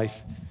about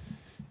life,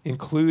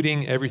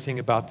 including everything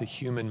about the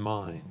human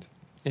mind.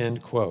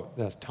 End quote.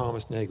 That's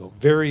Thomas Nagel.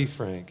 Very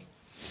frank.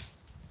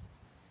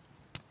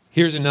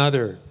 Here's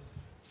another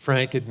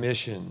frank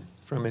admission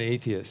from an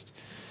atheist.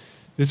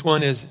 This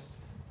one is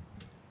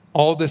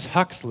Aldous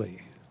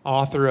Huxley,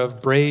 author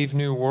of Brave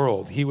New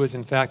World. He was,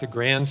 in fact, a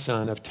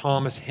grandson of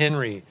Thomas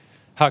Henry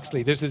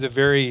Huxley. This is a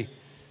very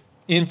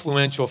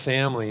influential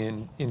family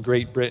in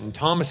Great Britain.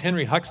 Thomas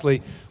Henry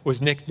Huxley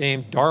was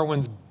nicknamed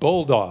Darwin's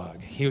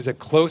bulldog. He was a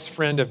close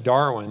friend of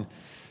Darwin,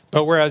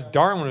 but whereas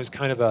Darwin was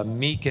kind of a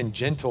meek and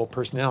gentle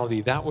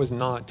personality, that was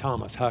not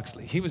Thomas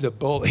Huxley. He was a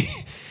bully,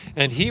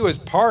 and he was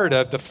part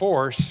of the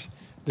force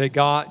that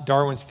got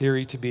Darwin's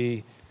theory to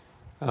be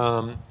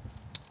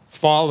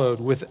followed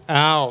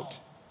without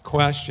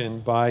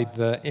question by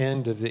the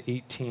end of the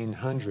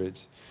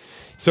 1800s.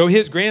 So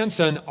his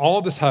grandson,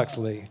 Aldous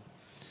Huxley,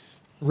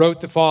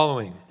 wrote the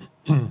following: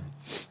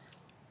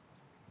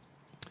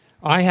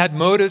 I had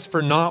motives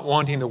for not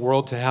wanting the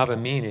world to have a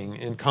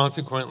meaning and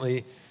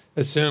consequently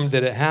assumed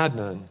that it had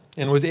none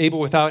and was able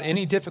without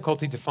any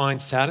difficulty to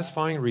find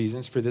satisfying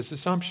reasons for this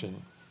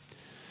assumption.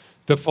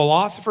 The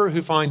philosopher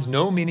who finds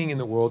no meaning in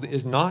the world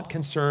is not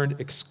concerned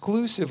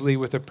exclusively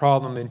with a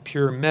problem in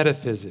pure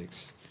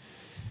metaphysics.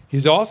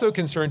 He's also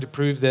concerned to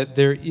prove that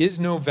there is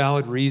no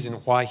valid reason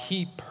why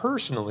he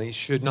personally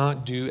should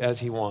not do as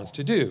he wants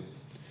to do.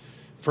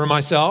 For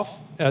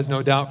myself, as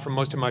no doubt for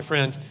most of my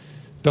friends,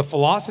 the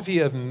philosophy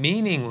of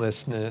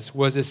meaninglessness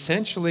was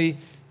essentially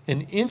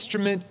an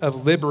instrument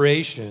of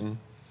liberation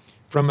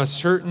from a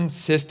certain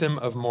system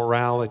of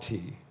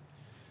morality.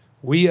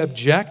 We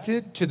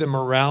objected to the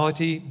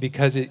morality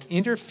because it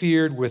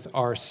interfered with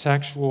our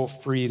sexual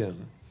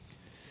freedom.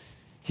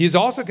 He is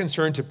also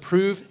concerned to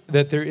prove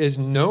that there is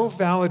no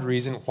valid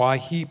reason why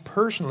he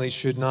personally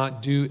should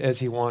not do as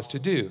he wants to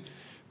do.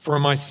 For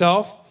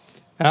myself,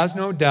 as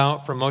no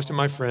doubt for most of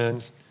my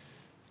friends,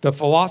 the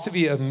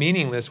philosophy of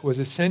meaningless was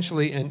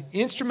essentially an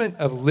instrument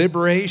of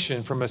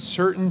liberation from a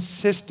certain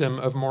system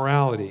of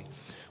morality.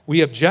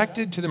 We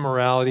objected to the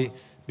morality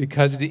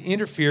because it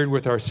interfered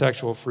with our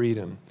sexual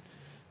freedom.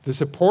 The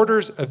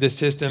supporters of this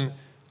system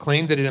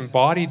claimed that it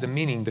embodied the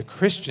meaning, the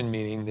Christian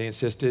meaning, they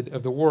insisted,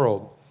 of the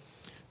world.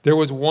 There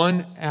was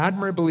one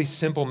admirably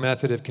simple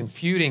method of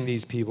confuting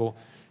these people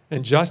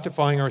and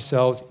justifying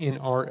ourselves in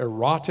our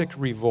erotic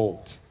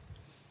revolt.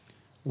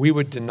 We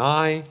would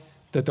deny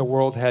that the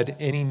world had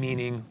any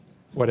meaning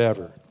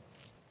whatever.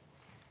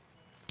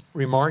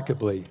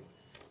 Remarkably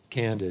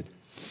candid.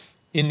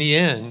 In the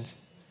end,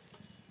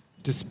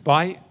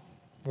 despite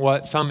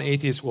what some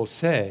atheists will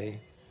say,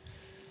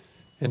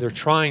 and they're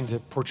trying to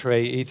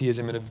portray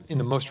atheism in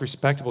the most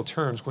respectable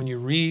terms, when you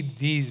read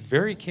these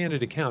very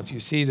candid accounts, you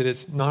see that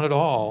it's not at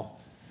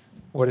all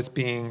what it's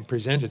being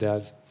presented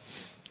as.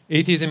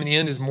 Atheism in the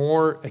end is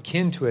more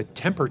akin to a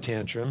temper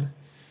tantrum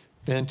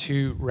than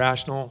to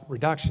rational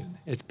reduction.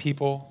 It's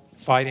people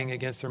fighting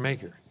against their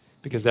maker,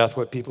 because that's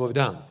what people have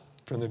done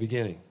from the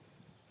beginning.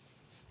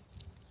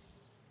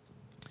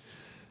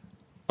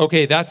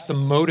 Okay, that's the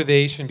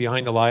motivation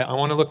behind the lie. I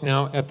want to look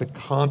now at the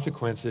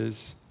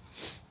consequences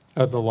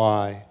of the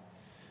lie.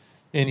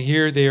 And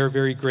here they are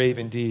very grave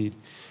indeed.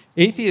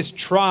 Atheists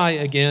try,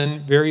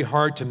 again, very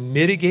hard to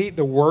mitigate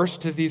the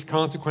worst of these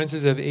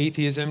consequences of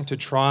atheism, to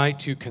try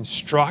to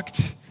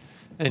construct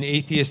an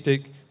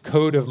atheistic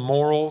code of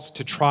morals,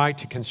 to try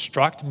to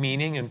construct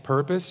meaning and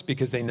purpose,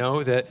 because they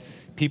know that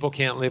people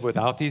can't live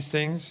without these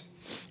things.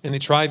 And they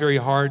try very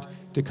hard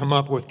to come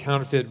up with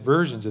counterfeit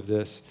versions of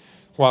this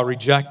while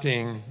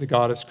rejecting the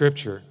God of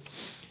Scripture.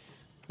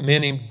 A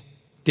man named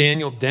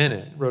Daniel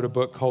Dennett wrote a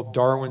book called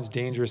Darwin's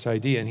Dangerous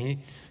Idea, and he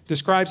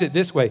describes it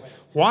this way: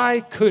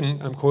 I'm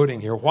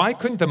quoting here, why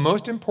couldn't the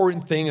most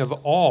important thing of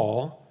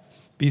all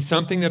be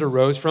something that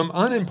arose from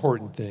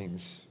unimportant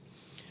things?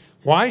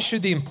 Why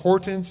should the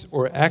importance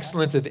or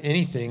excellence of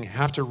anything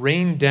have to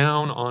rain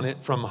down on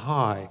it from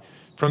high,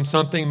 from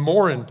something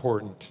more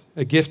important,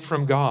 a gift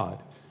from God?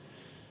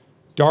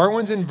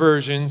 Darwin's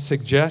inversion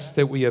suggests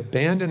that we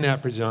abandon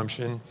that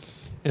presumption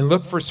and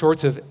look for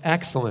sorts of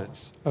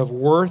excellence, of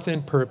worth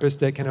and purpose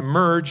that can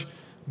emerge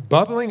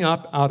bubbling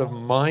up out of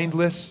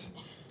mindless,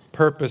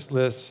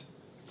 purposeless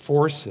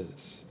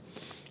forces.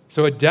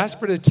 So a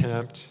desperate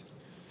attempt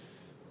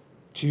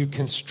to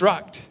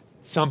construct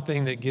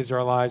something that gives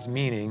our lives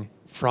meaning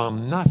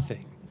from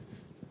nothing.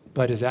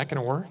 But is that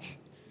going to work?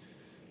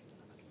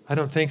 I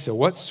don't think so.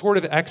 What sort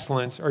of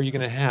excellence are you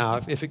going to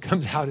have if it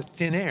comes out of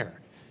thin air?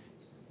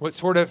 What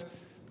sort of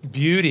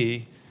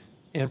beauty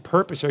and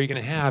purpose are you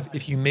going to have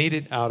if you made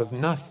it out of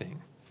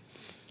nothing?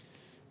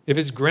 If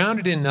it's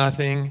grounded in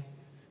nothing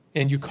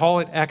and you call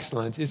it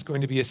excellence, it's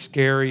going to be a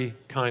scary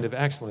kind of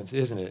excellence,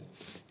 isn't it?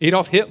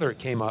 Adolf Hitler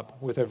came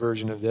up with a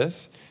version of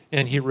this,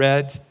 and he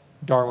read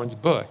Darwin's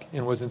book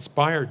and was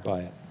inspired by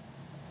it.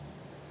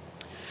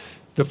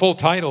 The full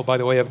title, by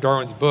the way, of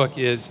Darwin's book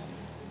is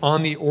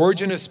On the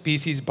Origin of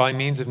Species by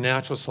Means of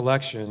Natural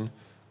Selection,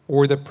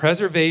 or the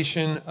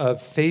Preservation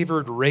of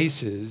Favored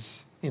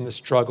Races in the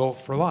Struggle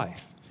for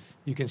Life.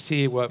 You can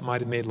see what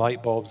might have made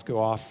light bulbs go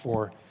off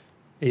for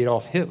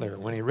Adolf Hitler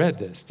when he read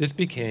this. This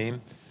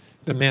became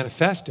the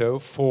manifesto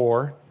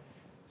for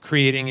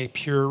creating a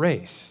pure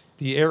race,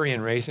 the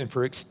Aryan race, and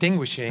for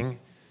extinguishing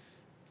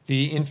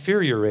the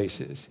inferior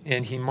races.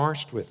 And he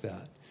marched with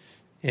that.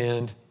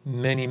 And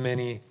many,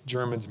 many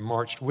Germans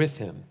marched with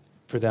him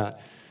for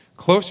that.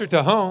 Closer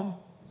to home,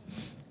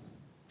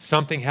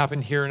 something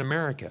happened here in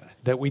America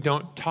that we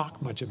don't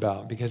talk much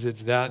about because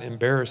it's that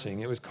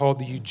embarrassing. It was called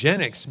the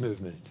eugenics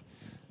movement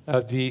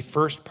of the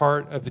first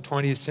part of the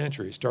 20th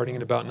century, starting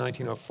in about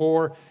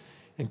 1904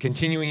 and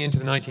continuing into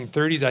the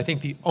 1930s. I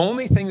think the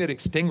only thing that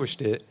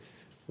extinguished it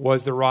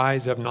was the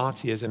rise of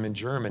Nazism in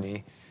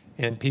Germany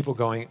and people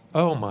going,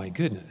 oh my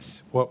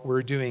goodness, what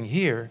we're doing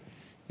here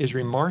is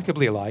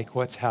remarkably like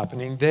what's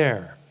happening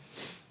there.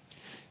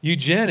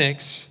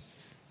 Eugenics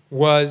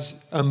was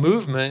a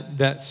movement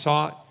that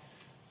sought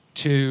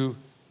to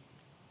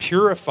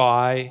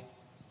purify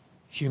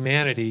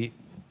humanity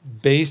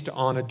based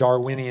on a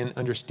Darwinian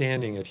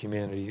understanding of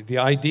humanity. The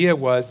idea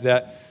was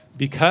that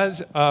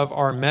because of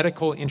our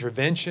medical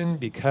intervention,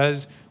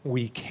 because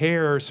we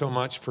care so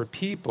much for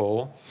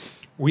people,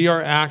 we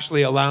are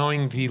actually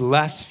allowing the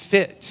less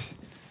fit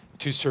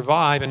to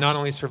survive, and not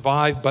only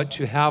survive, but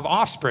to have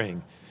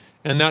offspring.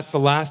 And that's the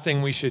last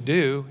thing we should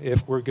do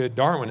if we're good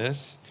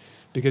Darwinists,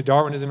 because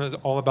Darwinism is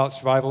all about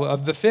survival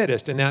of the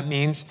fittest, and that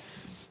means,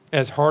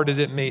 as hard as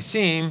it may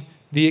seem,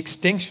 the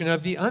extinction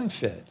of the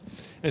unfit.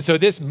 And so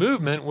this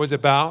movement was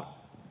about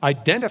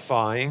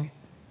identifying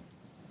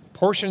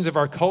portions of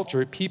our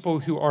culture,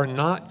 people who are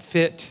not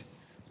fit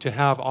to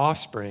have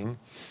offspring,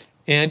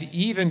 and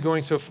even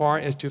going so far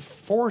as to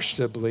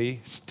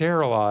forcibly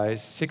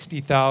sterilize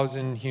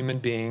 60,000 human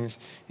beings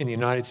in the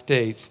United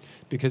States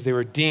because they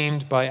were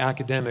deemed by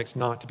academics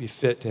not to be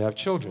fit to have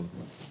children.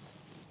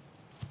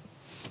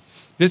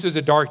 This was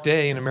a dark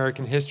day in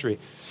American history.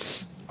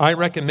 I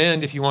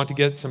recommend, if you want to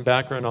get some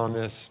background on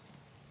this,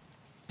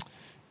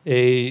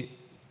 a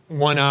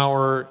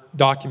 1-hour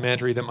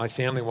documentary that my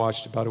family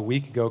watched about a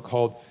week ago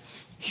called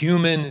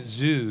Human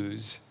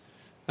Zoos,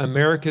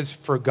 America's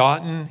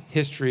Forgotten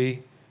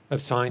History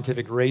of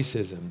Scientific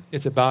Racism.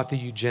 It's about the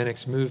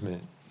eugenics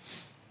movement.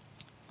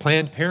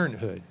 Planned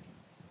Parenthood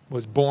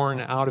was born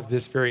out of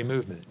this very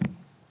movement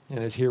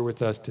and is here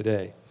with us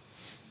today.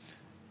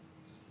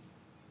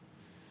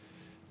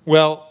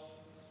 Well,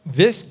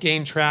 this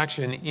gained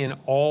traction in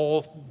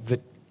all the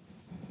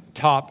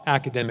top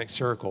academic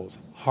circles,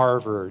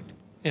 Harvard,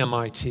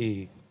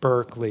 MIT,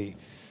 Berkeley.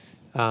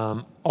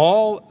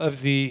 All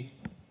of the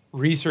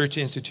research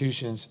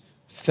institutions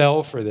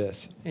fell for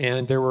this,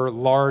 and there were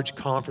large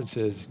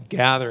conferences,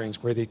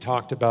 gatherings where they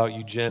talked about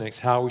eugenics,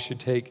 how we should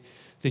take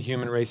the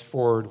human race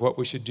forward, what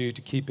we should do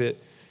to keep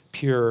it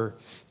pure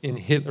in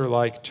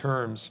Hitler-like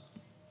terms.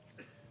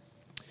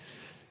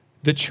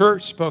 The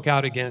church spoke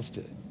out against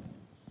it.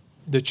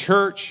 The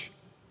church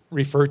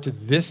referred to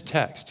this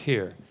text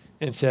here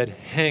and said,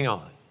 hang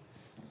on.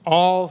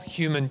 All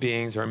human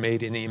beings are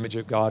made in the image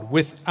of God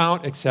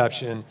without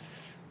exception.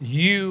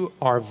 You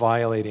are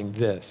violating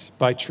this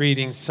by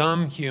treating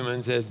some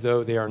humans as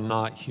though they are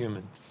not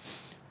human.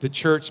 The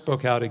church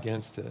spoke out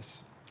against this.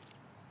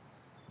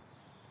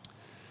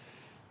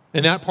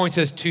 And that points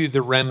us to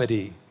the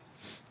remedy.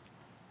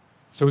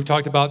 So we've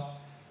talked about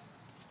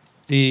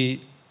a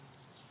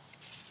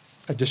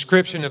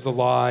description of the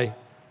lie.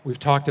 We've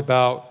talked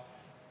about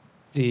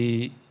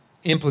the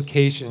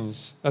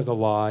implications of the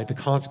lie, the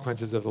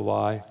consequences of the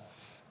lie,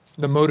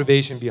 the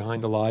motivation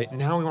behind the lie.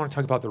 Now we want to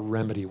talk about the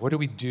remedy. What do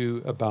we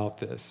do about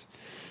this?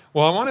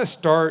 Well, I want to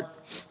start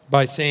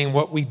by saying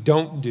what we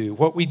don't do.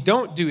 What we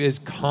don't do is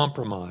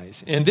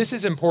compromise. And this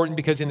is important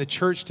because in the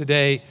church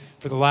today,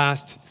 for the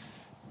last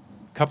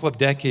couple of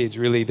decades,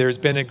 really, there's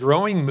been a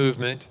growing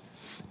movement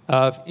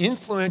of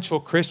influential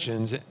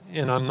Christians,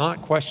 and I'm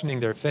not questioning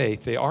their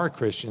faith, they are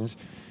Christians,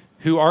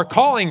 who are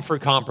calling for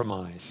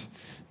compromise.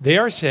 They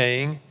are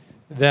saying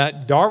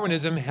that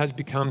Darwinism has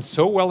become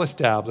so well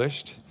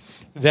established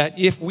that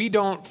if we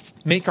don't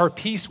make our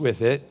peace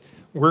with it,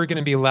 we're going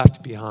to be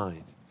left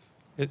behind.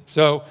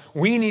 So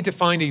we need to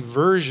find a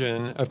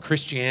version of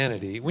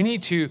Christianity. We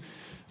need to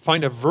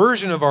find a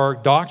version of our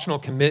doctrinal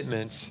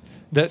commitments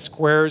that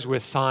squares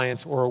with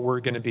science or we're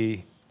going to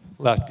be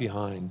left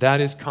behind.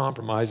 That is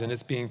compromise, and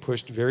it's being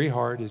pushed very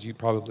hard, as you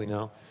probably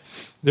know.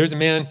 There's a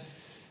man,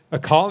 a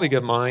colleague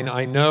of mine,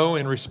 I know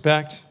and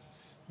respect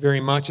very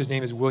much. His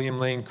name is William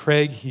Lane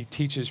Craig. He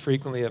teaches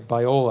frequently at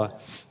Biola,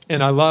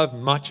 and I love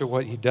much of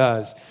what he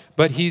does,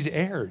 but he's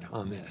erred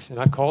on this, and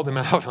I've called him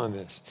out on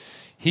this.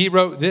 He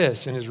wrote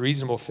this in his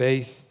Reasonable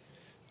Faith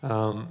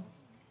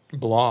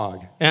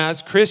blog.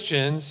 As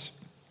Christians,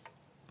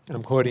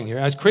 I'm quoting here,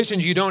 as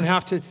Christians, you don't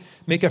have to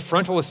make a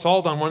frontal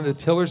assault on one of the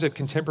pillars of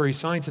contemporary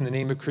science in the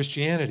name of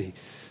Christianity.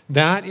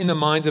 That, in the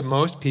minds of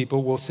most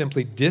people, will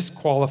simply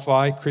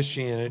disqualify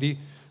Christianity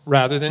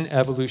rather than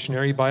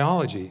evolutionary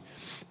biology.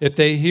 If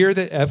they hear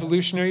that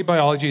evolutionary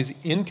biology is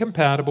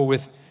incompatible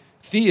with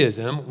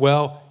theism,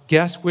 well,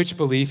 guess which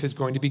belief is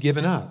going to be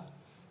given up?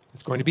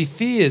 It's going to be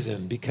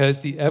theism, because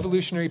the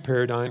evolutionary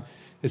paradigm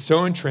is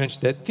so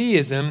entrenched that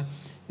theism,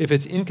 if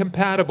it's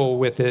incompatible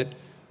with it,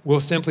 will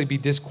simply be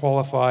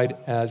disqualified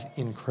as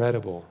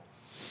incredible.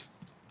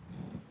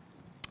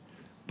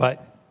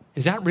 But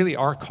is that really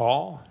our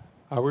call?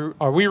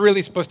 Are we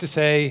really supposed to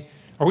say,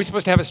 are we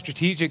supposed to have a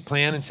strategic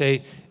plan and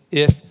say,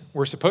 if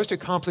we're supposed to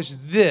accomplish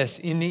this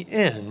in the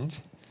end,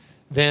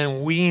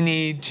 then we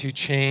need to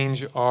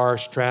change our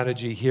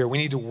strategy here. We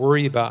need to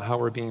worry about how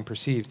we're being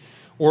perceived.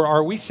 Or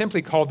are we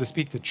simply called to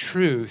speak the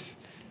truth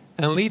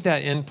and leave that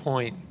end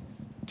point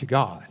to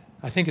God?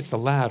 I think it's the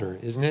latter,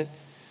 isn't it?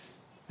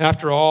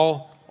 After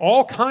all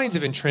kinds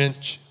of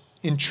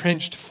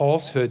entrenched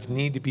falsehoods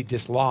need to be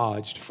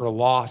dislodged for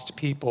lost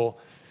people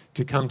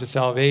to come to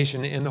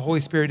salvation, and the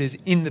Holy Spirit is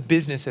in the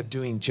business of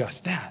doing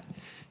just that.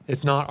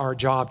 It's not our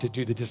job to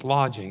do the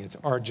dislodging. It's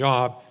our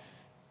job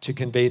to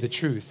convey the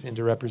truth and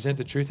to represent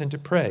the truth and to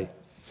pray.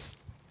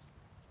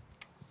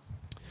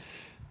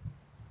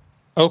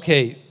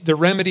 Okay, the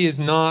remedy is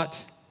not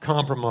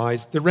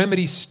compromise. The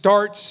remedy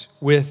starts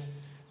with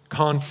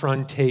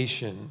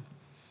confrontation.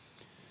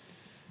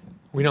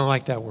 We don't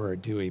like that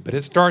word, do we? But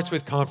it starts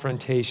with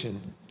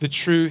confrontation. The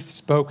truth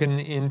spoken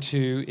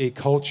into a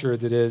culture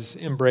that is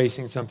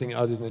embracing something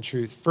other than the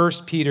truth. 1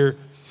 Peter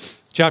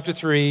chapter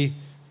 3,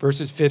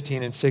 verses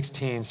 15 and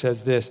 16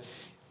 says this: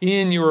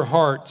 in your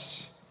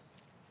hearts,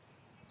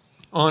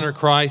 honor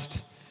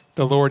Christ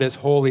the Lord as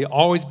holy,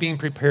 always being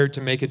prepared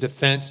to make a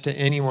defense to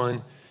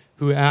anyone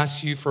who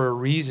asks you for a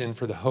reason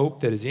for the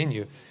hope that is in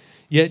you.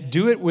 Yet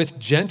do it with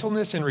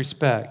gentleness and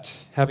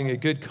respect, having a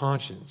good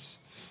conscience,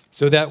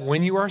 so that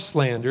when you are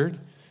slandered,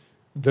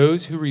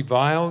 those who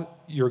revile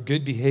your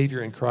good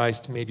behavior in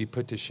Christ may be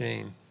put to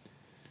shame.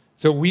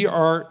 So we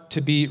are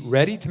to be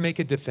ready to make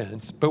a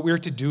defense, but we are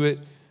to do it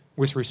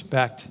with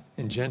respect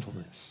and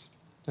gentleness.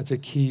 That's a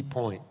key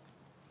point.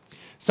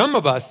 Some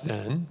of us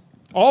then,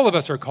 all of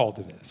us are called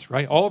to this,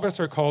 right? All of us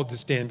are called to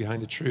stand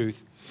behind the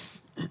truth.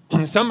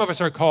 Some of us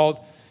are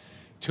called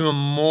to a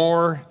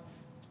more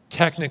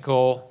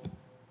technical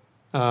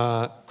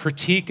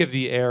critique of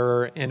the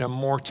error and a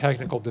more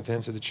technical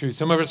defense of the truth.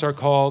 Some of us are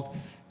called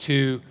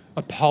to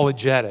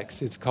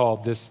apologetics. It's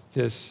called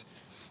this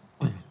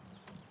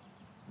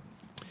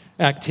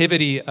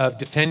activity of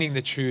defending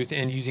the truth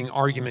and using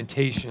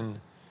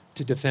argumentation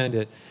to defend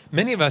it.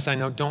 Many of us, I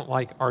know, don't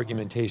like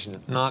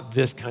argumentation, not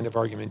this kind of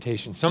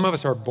argumentation. Some of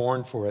us are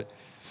born for it.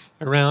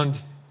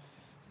 Around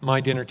my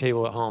dinner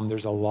table at home,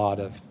 there's a lot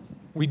of,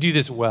 we do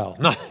this well.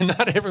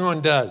 Not everyone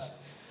does.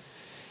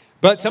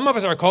 But some of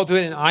us are called to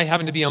it, and I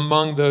happen to be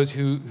among those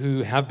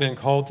who have been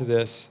called to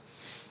this.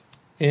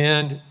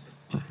 And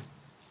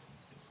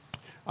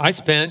I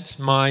spent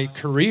my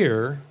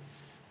career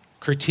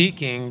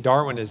critiquing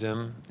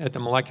Darwinism at the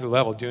molecular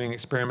level, doing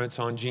experiments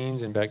on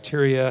genes and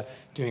bacteria,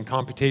 doing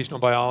computational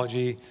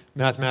biology,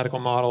 mathematical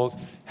models,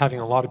 having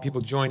a lot of people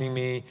joining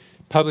me,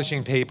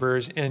 publishing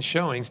papers, and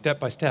showing step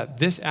by step,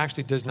 this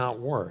actually does not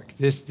work.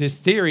 This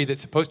theory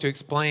that's supposed to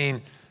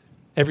explain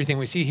everything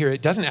we see here,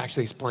 it doesn't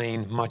actually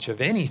explain much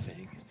of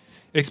anything.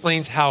 It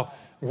explains how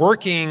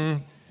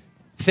working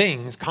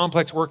things,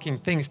 complex working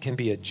things, can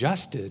be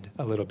adjusted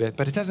a little bit,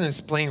 but it doesn't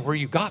explain where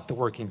you got the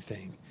working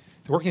thing.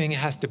 The working thing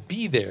has to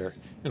be there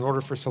in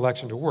order for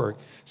selection to work.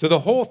 So the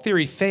whole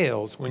theory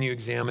fails when you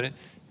examine it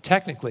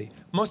technically.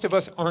 Most of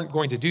us aren't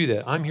going to do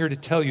that. I'm here to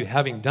tell you,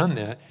 having done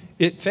that,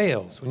 it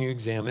fails when you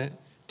examine it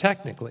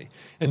technically.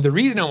 And the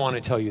reason I want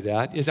to tell you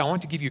that is I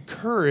want to give you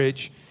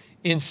courage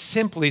in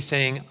simply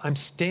saying, I'm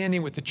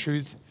standing with the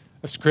truths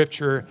of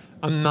Scripture.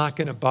 I'm not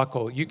going to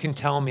buckle. You can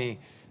tell me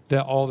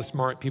that all the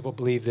smart people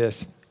believe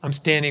this. I'm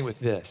standing with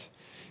this.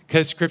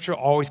 Because Scripture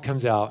always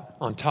comes out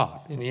on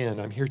top in the end.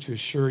 I'm here to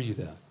assure you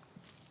that.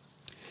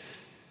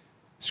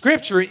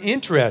 Scripture,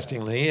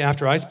 interestingly,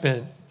 after I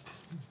spent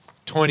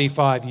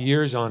 25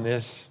 years on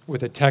this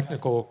with a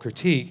technical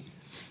critique,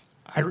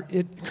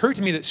 it occurred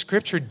to me that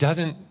Scripture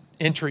doesn't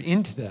enter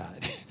into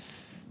that.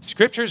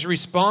 Scripture's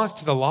response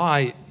to the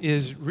lie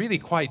is really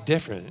quite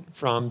different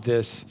from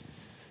this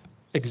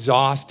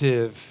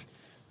exhaustive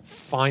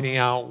finding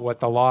out what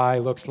the lie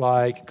looks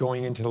like,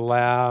 going into the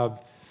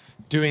lab,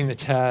 doing the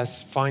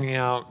tests, finding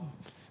out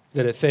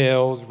that it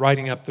fails,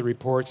 writing up the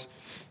reports.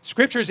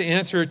 Scripture's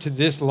answer to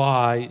this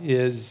lie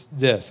is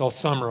this. I'll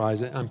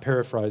summarize it. I'm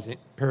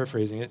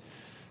paraphrasing it.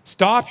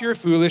 Stop your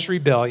foolish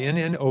rebellion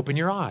and open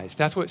your eyes.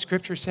 That's what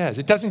Scripture says.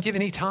 It doesn't give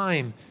any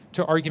time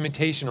to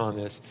argumentation on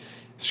this.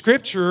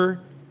 Scripture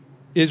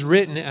is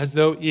written as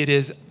though it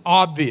is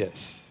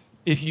obvious,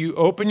 if you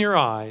open your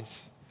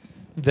eyes,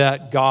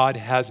 that God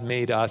has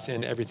made us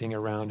and everything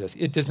around us.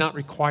 It does not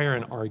require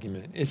an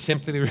argument. It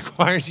simply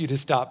requires you to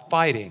stop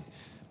fighting.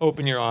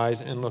 Open your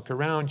eyes and look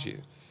around you.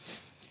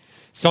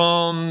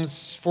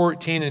 Psalms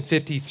 14 and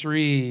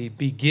 53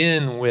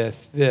 begin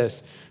with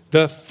this.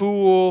 The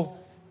fool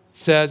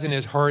says in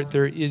his heart,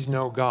 there is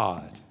no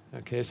God.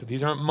 Okay, so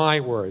these aren't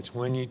my words.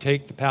 When you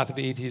take the path of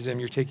atheism,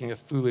 you're taking a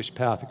foolish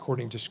path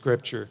according to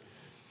Scripture.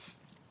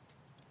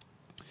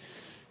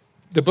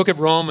 The book of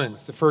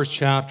Romans, the first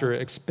chapter,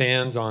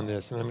 expands on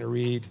this, and I'm going to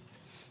read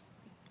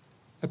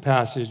a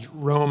passage,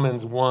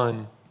 Romans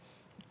 1,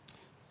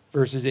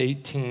 verses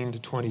 18 to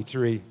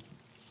 23,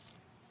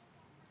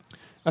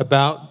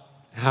 about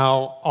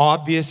how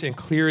obvious and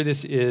clear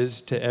this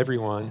is to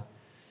everyone,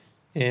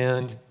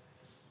 and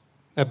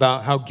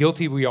about how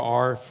guilty we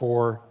are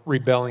for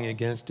rebelling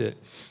against it.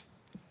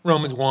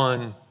 Romans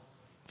 1,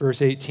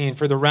 verse 18,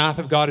 for the wrath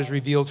of God is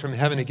revealed from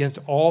heaven against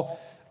all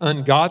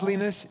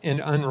ungodliness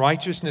and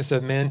unrighteousness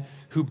of men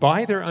who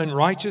by their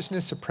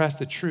unrighteousness suppress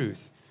the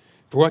truth.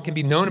 For what can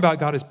be known about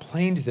God is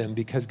plain to them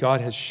because God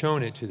has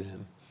shown it to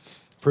them.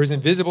 For his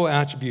invisible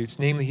attributes,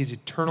 namely his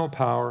eternal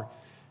power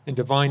and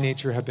divine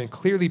nature, have been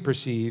clearly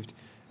perceived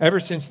ever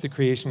since the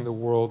creation of the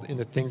world in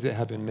the things that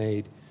have been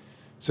made.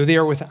 So they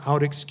are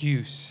without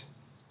excuse.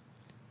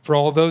 For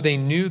although they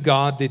knew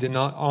God, they did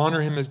not honor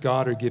him as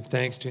God or give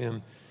thanks to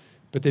him,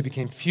 but they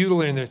became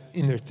futile in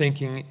their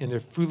thinking, and their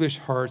foolish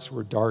hearts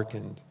were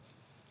darkened.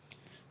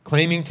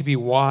 Claiming to be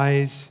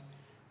wise,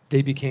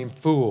 they became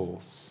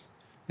fools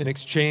and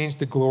exchanged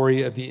the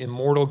glory of the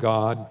immortal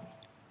God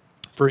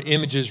for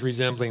images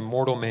resembling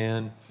mortal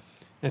man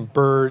and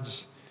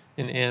birds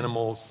and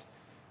animals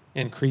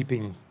and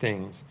creeping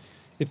things.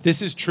 If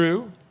this is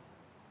true,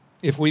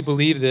 if we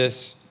believe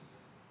this,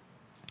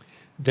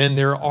 then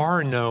there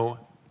are no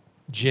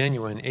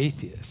genuine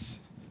atheists.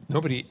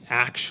 Nobody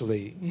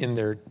actually in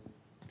their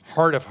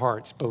heart of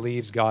hearts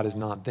believes God is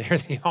not there.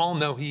 They all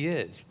know he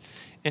is,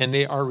 and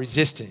they are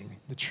resisting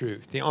the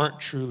truth. They aren't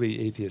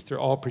truly atheists. They're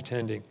all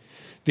pretending.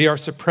 They are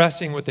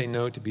suppressing what they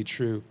know to be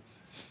true.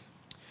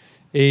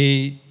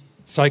 A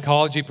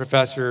psychology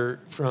professor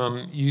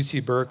from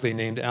UC Berkeley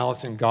named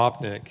Alison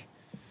Gopnik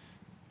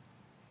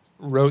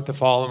wrote the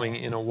following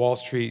in a Wall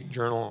Street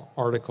Journal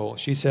article.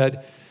 She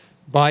said,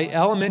 by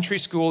elementary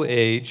school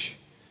age,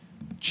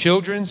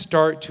 children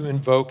start to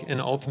invoke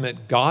an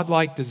ultimate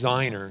godlike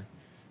designer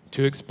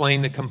to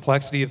explain the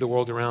complexity of the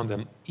world around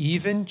them,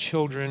 even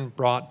children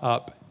brought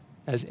up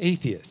as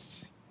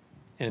atheists,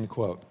 end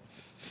quote.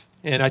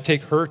 And I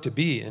take her to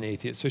be an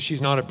atheist, so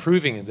she's not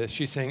approving of this.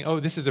 She's saying,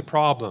 oh, this is a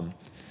problem.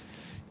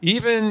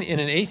 Even in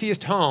an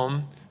atheist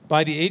home,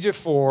 by the age of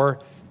 4,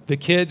 the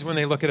kids, when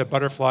they look at a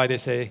butterfly, they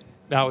say,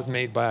 that was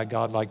made by a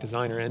godlike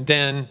designer. And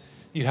then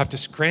you have to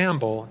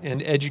scramble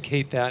and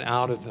educate that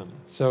out of them.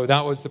 So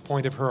that was the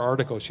point of her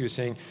article. She was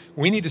saying,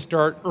 we need to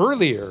start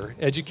earlier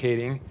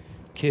educating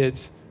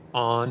kids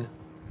on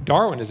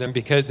Darwinism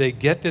because they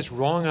get this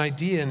wrong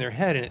idea in their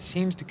head, and it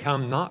seems to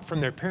come not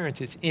from their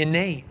parents. It's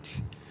innate.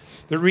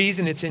 The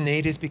reason it's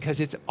innate is because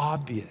it's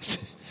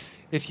obvious.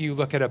 If you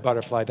look at a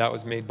butterfly, that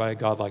was made by a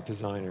godlike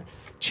designer.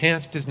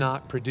 Chance does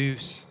not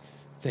produce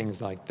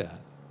things like that.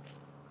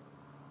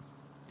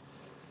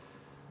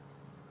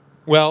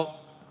 Well,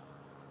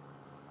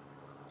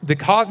 the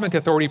cosmic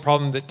authority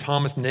problem that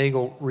Thomas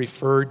Nagel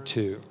referred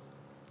to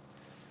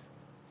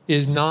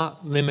is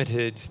not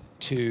limited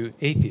to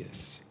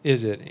atheists,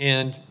 is it?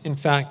 And in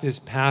fact, this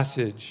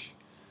passage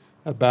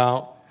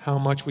about how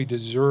much we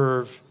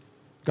deserve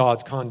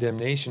God's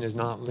condemnation is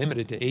not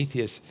limited to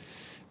atheists.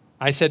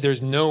 I said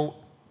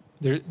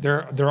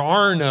there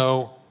are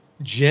no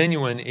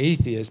genuine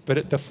atheists,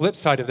 but the flip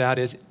side of that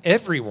is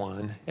every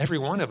one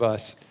of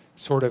us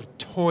sort of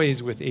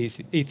toys with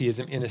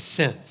atheism in a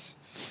sense.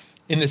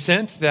 In the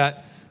sense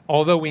that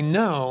although we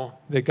know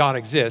that God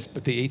exists,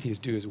 but the atheists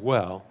do as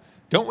well,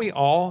 don't we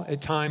all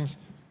at times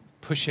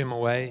push him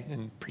away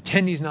and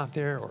pretend he's not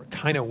there, or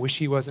kind of wish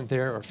he wasn't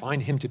there, or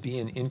find him to be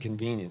an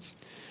inconvenience?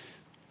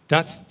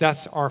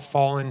 That's our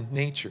fallen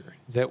nature,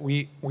 that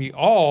we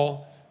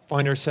all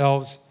find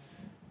ourselves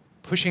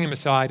pushing him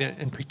aside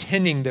and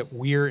pretending that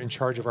we're in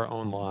charge of our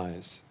own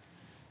lives.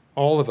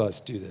 All of us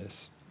do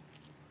this.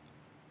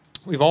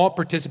 We've all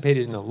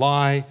participated in a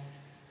lie.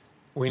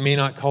 We may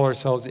not call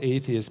ourselves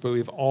atheists, but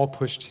we've all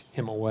pushed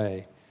him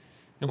away.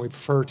 And we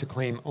prefer to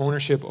claim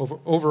ownership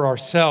over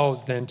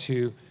ourselves than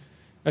to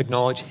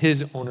acknowledge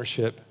his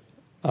ownership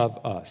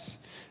of us.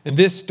 And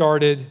this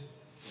started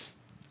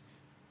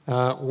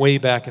way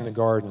back in the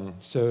garden.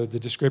 So the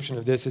description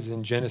of this is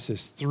in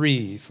Genesis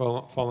 3,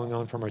 following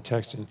on from our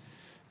text in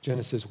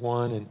Genesis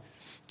 1 and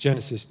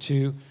Genesis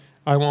 2.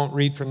 I won't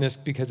read from this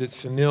because it's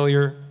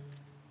familiar.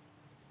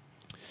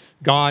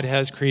 God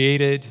has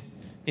created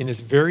in this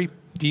very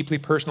deeply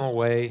personal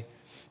way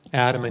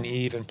Adam and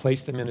Eve and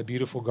placed them in a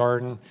beautiful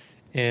garden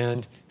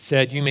and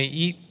said, you may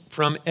eat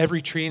from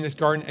every tree in this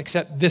garden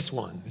except this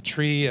one, the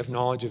tree of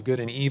knowledge of good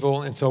and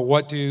evil. And so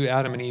what do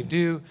Adam and Eve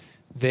do?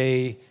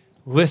 They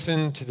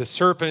listen to the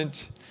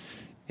serpent,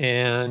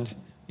 and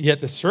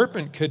yet the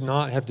serpent could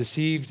not have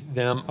deceived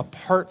them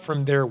apart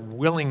from their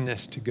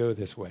willingness to go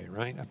this way,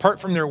 right?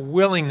 Apart from their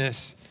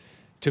willingness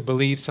to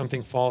believe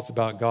something false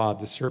about God,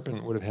 the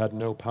serpent would have had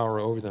no power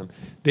over them.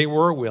 They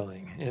were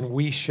willing, and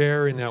we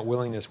share in that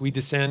willingness. We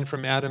descend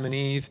from Adam and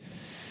Eve.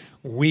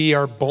 We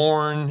are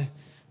born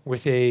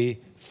with a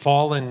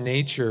fallen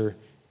nature,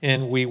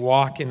 and we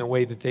walk in the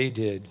way that they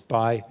did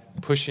by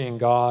pushing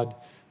God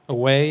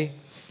away.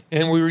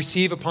 And we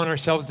receive upon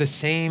ourselves the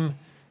same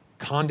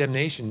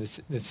condemnation,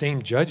 the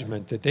same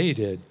judgment that they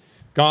did.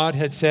 God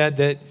had said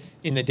that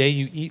in the day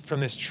you eat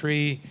from this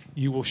tree,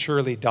 you will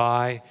surely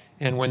die.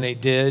 And when they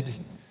did,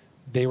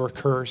 they were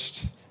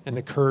cursed. And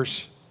the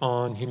curse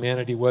on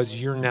humanity was,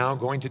 you're now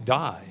going to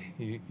die.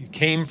 You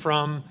came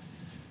from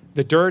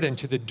the dirt, and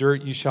to the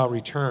dirt you shall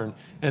return.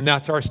 And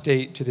that's our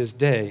state to this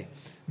day,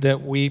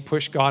 that we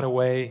push God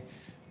away,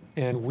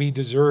 and we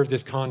deserve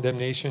this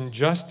condemnation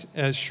just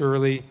as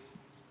surely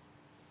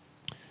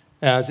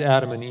as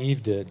Adam and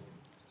Eve did.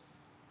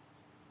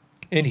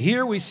 And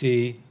here we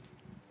see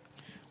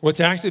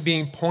what's actually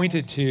being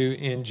pointed to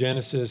in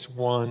Genesis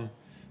 1,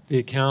 the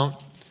account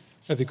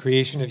of the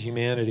creation of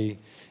humanity.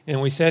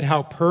 And we said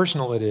how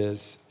personal it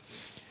is.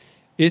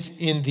 It's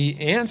in the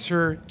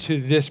answer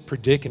to this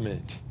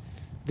predicament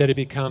that it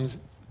becomes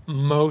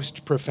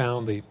most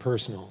profoundly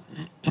personal.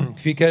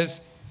 Because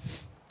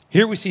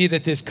here we see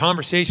that this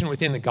conversation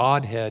within the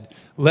Godhead,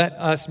 let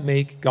us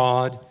make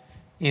God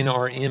in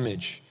our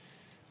image,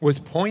 was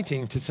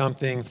pointing to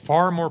something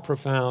far more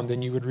profound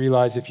than you would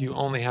realize if you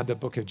only had the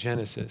book of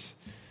Genesis.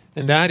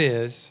 And that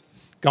is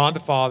God the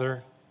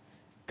Father,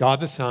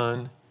 God the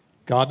Son,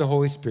 God the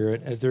Holy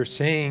Spirit, as they're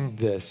saying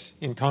this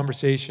in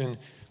conversation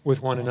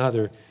with one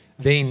another,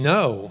 they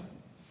know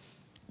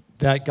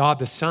that God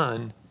the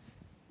Son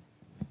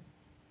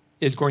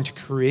is going to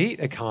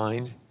create a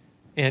kind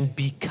and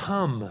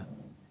become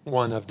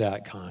one of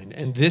that kind.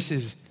 And this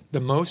is the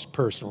most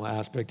personal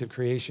aspect of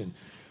creation.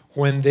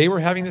 When they were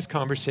having this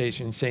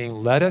conversation saying,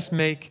 let us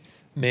make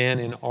man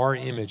in our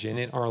image and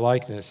in our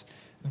likeness,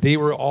 they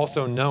were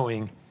also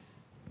knowing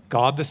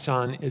God the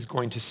Son is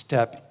going to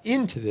step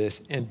into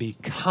this and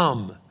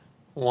become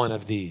one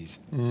of these,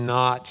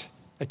 not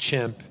a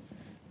chimp,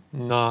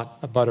 not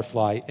a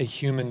butterfly, a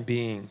human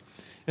being.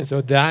 And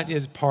so that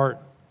is part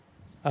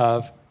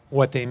of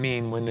what they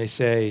mean when they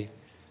say,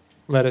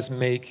 let us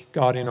make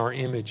God in our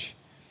image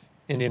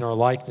and in our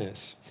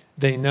likeness.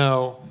 They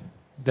know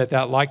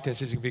that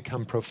likeness is going to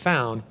become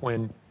profound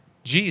when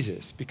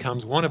Jesus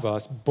becomes one of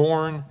us,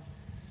 born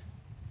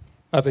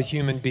of a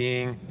human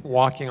being,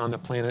 walking on the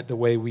planet the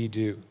way we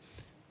do.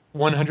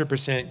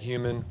 100%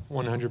 human,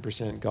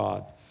 100%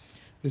 God.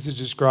 This is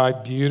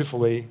described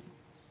beautifully,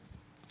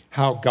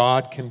 how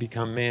God can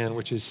become man,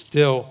 which is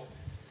still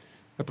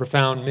a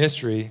profound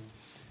mystery,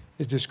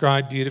 is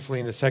described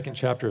beautifully in the 2nd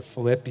chapter of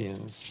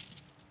Philippians.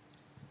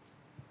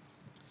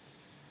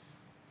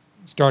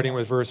 Starting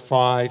with verse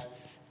 5.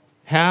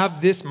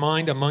 Have this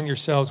mind among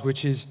yourselves,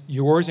 which is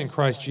yours in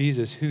Christ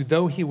Jesus, who,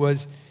 though he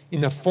was in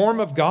the form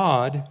of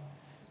God,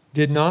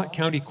 did not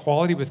count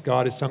equality with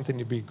God as something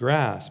to be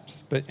grasped,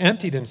 but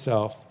emptied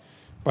himself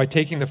by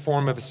taking the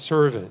form of a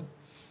servant,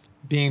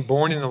 being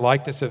born in the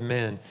likeness of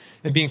men.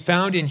 And being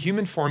found in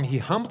human form, he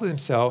humbled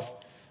himself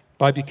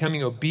by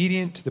becoming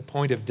obedient to the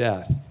point of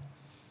death,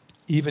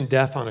 even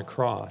death on a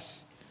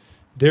cross.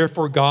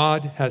 Therefore,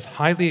 God has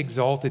highly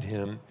exalted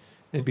him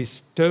and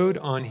bestowed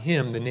on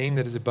him the name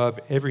that is above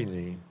every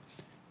name,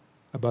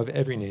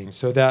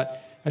 so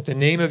that at the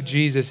name of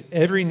Jesus,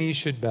 every knee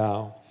should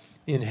bow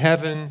in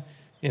heaven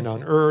and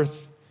on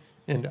earth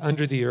and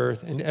under the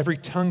earth, and every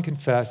tongue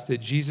confess that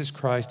Jesus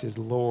Christ is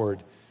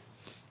Lord,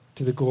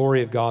 to the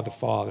glory of God the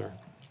Father.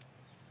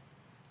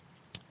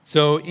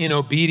 So in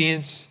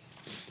obedience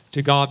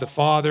to God the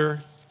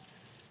Father,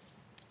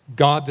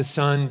 God the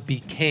Son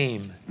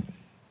became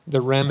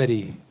the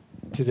remedy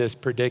to this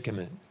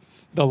predicament.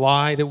 The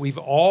lie that we've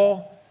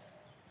all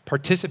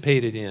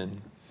participated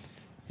in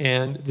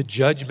and the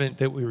judgment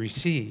that we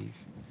receive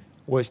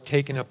was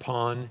taken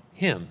upon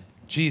him,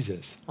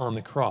 Jesus, on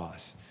the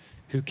cross,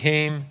 who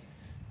came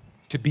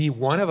to be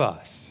one of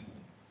us,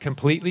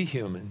 completely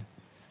human,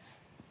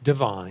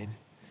 divine,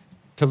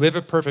 to live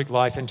a perfect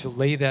life and to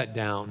lay that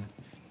down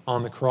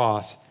on the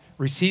cross,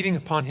 receiving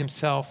upon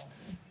himself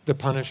the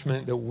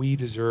punishment that we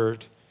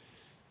deserved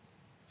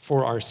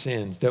for our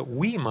sins, that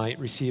we might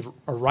receive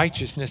a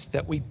righteousness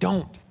that we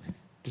don't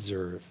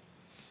deserve.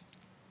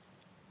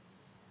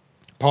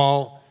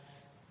 Paul,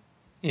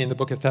 in the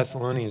book of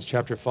Thessalonians,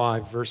 chapter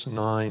 5, verse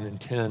 9 and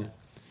 10,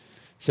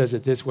 says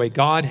it this way: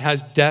 God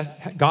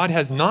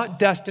has not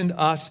destined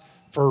us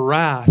for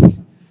wrath,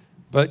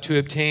 but to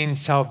obtain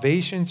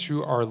salvation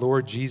through our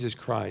Lord Jesus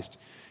Christ,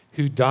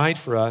 who died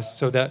for us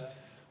so that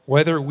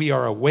whether we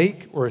are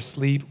awake or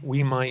asleep,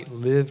 we might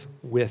live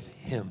with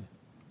him.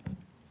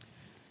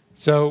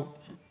 So,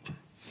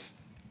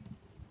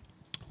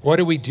 what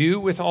do we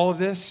do with all of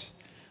this?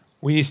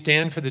 We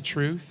stand for the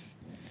truth.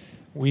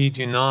 We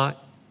do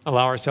not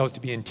allow ourselves to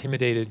be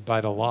intimidated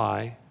by the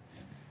lie.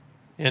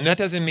 And that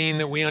doesn't mean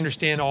that we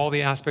understand all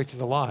the aspects of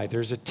the lie.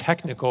 There's a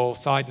technical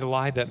side to the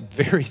lie that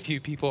very few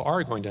people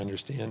are going to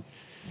understand.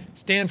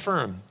 Stand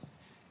firm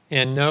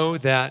and know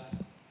that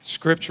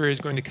Scripture is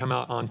going to come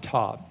out on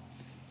top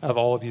of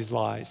all of these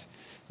lies.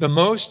 The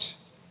most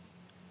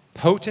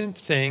potent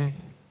thing,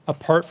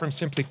 apart from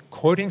simply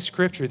quoting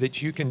Scripture,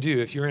 that you can do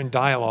if you're in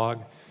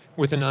dialogue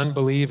with an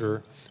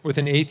unbeliever, with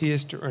an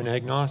atheist or an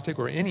agnostic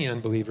or any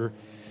unbeliever,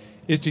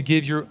 is to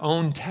give your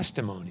own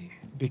testimony,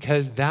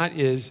 because that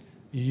is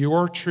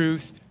your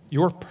truth,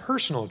 your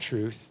personal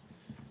truth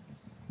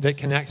that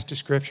connects to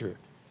Scripture.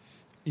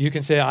 You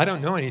can say, I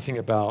don't know anything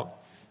about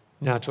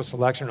natural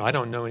selection, or I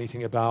don't know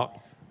anything about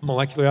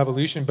molecular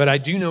evolution, but I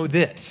do know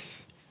this.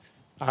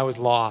 I was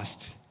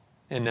lost,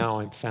 and now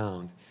I'm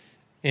found.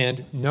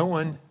 And no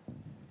one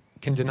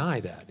can deny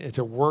that. It's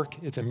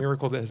a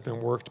miracle that has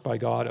been worked by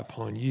God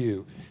upon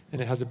you, and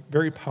it has a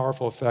very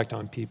powerful effect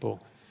on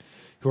people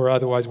who are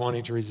otherwise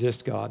wanting to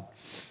resist God.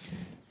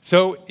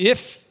 So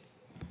if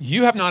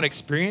you have not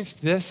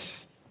experienced this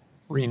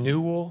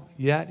renewal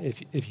yet,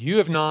 if you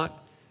have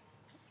not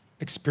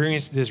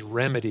experienced this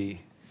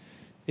remedy,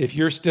 if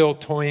you're still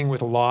toying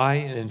with a lie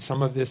and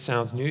some of this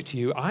sounds new to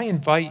you, I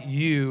invite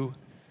you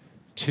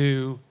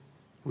to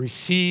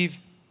receive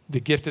the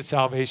gift of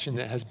salvation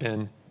that has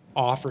been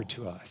offered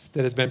to us,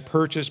 that has been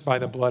purchased by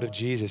the blood of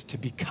Jesus, to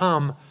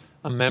become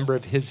a member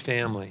of his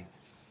family.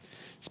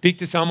 Speak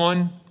to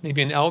someone,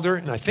 maybe an elder,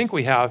 and I think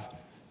we have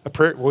a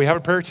prayer. Will we have a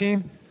prayer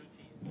team?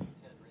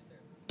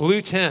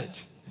 Blue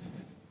tent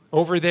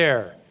over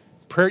there.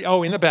 Prayer,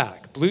 in the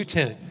back, blue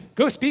tent.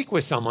 Go speak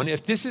with someone.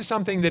 If this is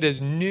something that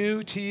is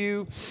new to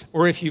you,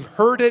 or if you've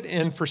heard it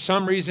and for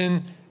some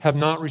reason have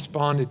not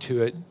responded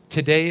to it,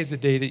 today is the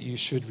day that you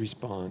should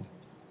respond.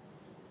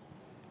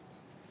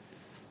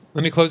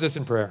 Let me close this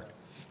in prayer.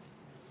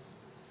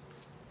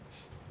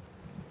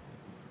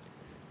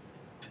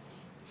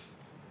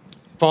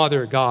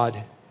 Father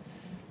God,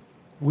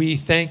 we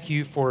thank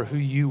you for who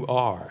you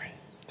are.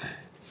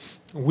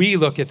 We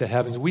look at the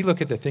heavens, we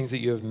look at the things that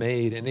you have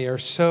made, and they are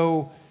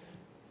so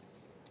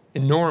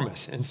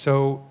enormous and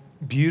so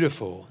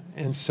beautiful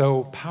and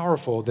so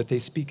powerful that they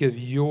speak of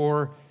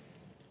your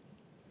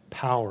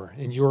power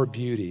and your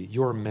beauty,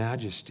 your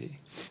majesty.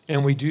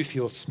 And we do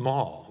feel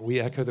small. We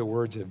echo the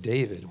words of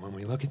David. When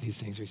we look at these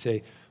things, we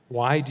say,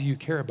 why do you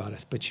care about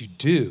us? But you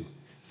do.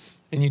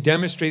 And you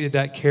demonstrated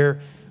that care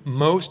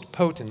most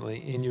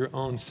potently in your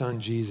own Son,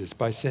 Jesus,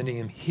 by sending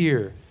him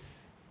here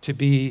to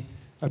be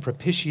a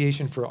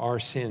propitiation for our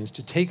sins,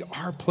 to take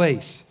our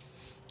place,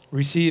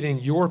 receiving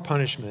your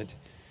punishment,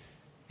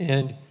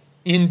 and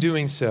in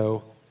doing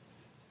so,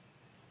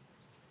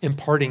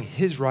 imparting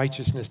his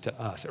righteousness to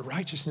us, a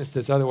righteousness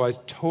that's otherwise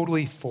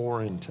totally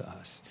foreign to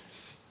us.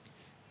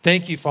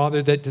 Thank you,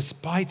 Father, that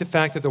despite the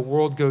fact that the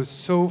world goes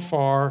so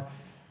far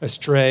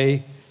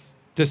astray,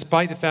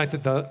 despite the fact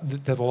that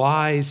the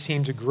lies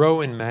seem to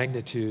grow in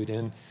magnitude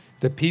and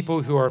the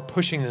people who are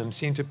pushing them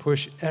seem to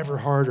push ever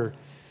harder,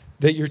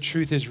 that your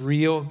truth is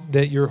real,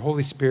 that your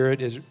Holy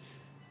Spirit is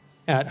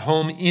at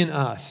home in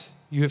us.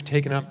 You have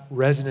taken up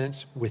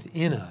residence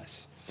within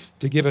us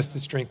to give us the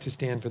strength to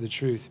stand for the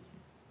truth.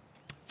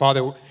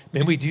 Father,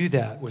 may we do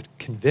that with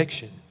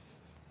conviction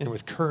and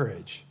with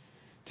courage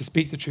to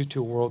speak the truth to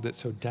a world that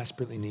so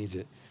desperately needs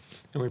it.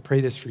 And we pray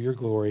this for your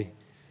glory.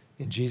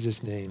 In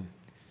Jesus' name,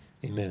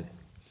 amen.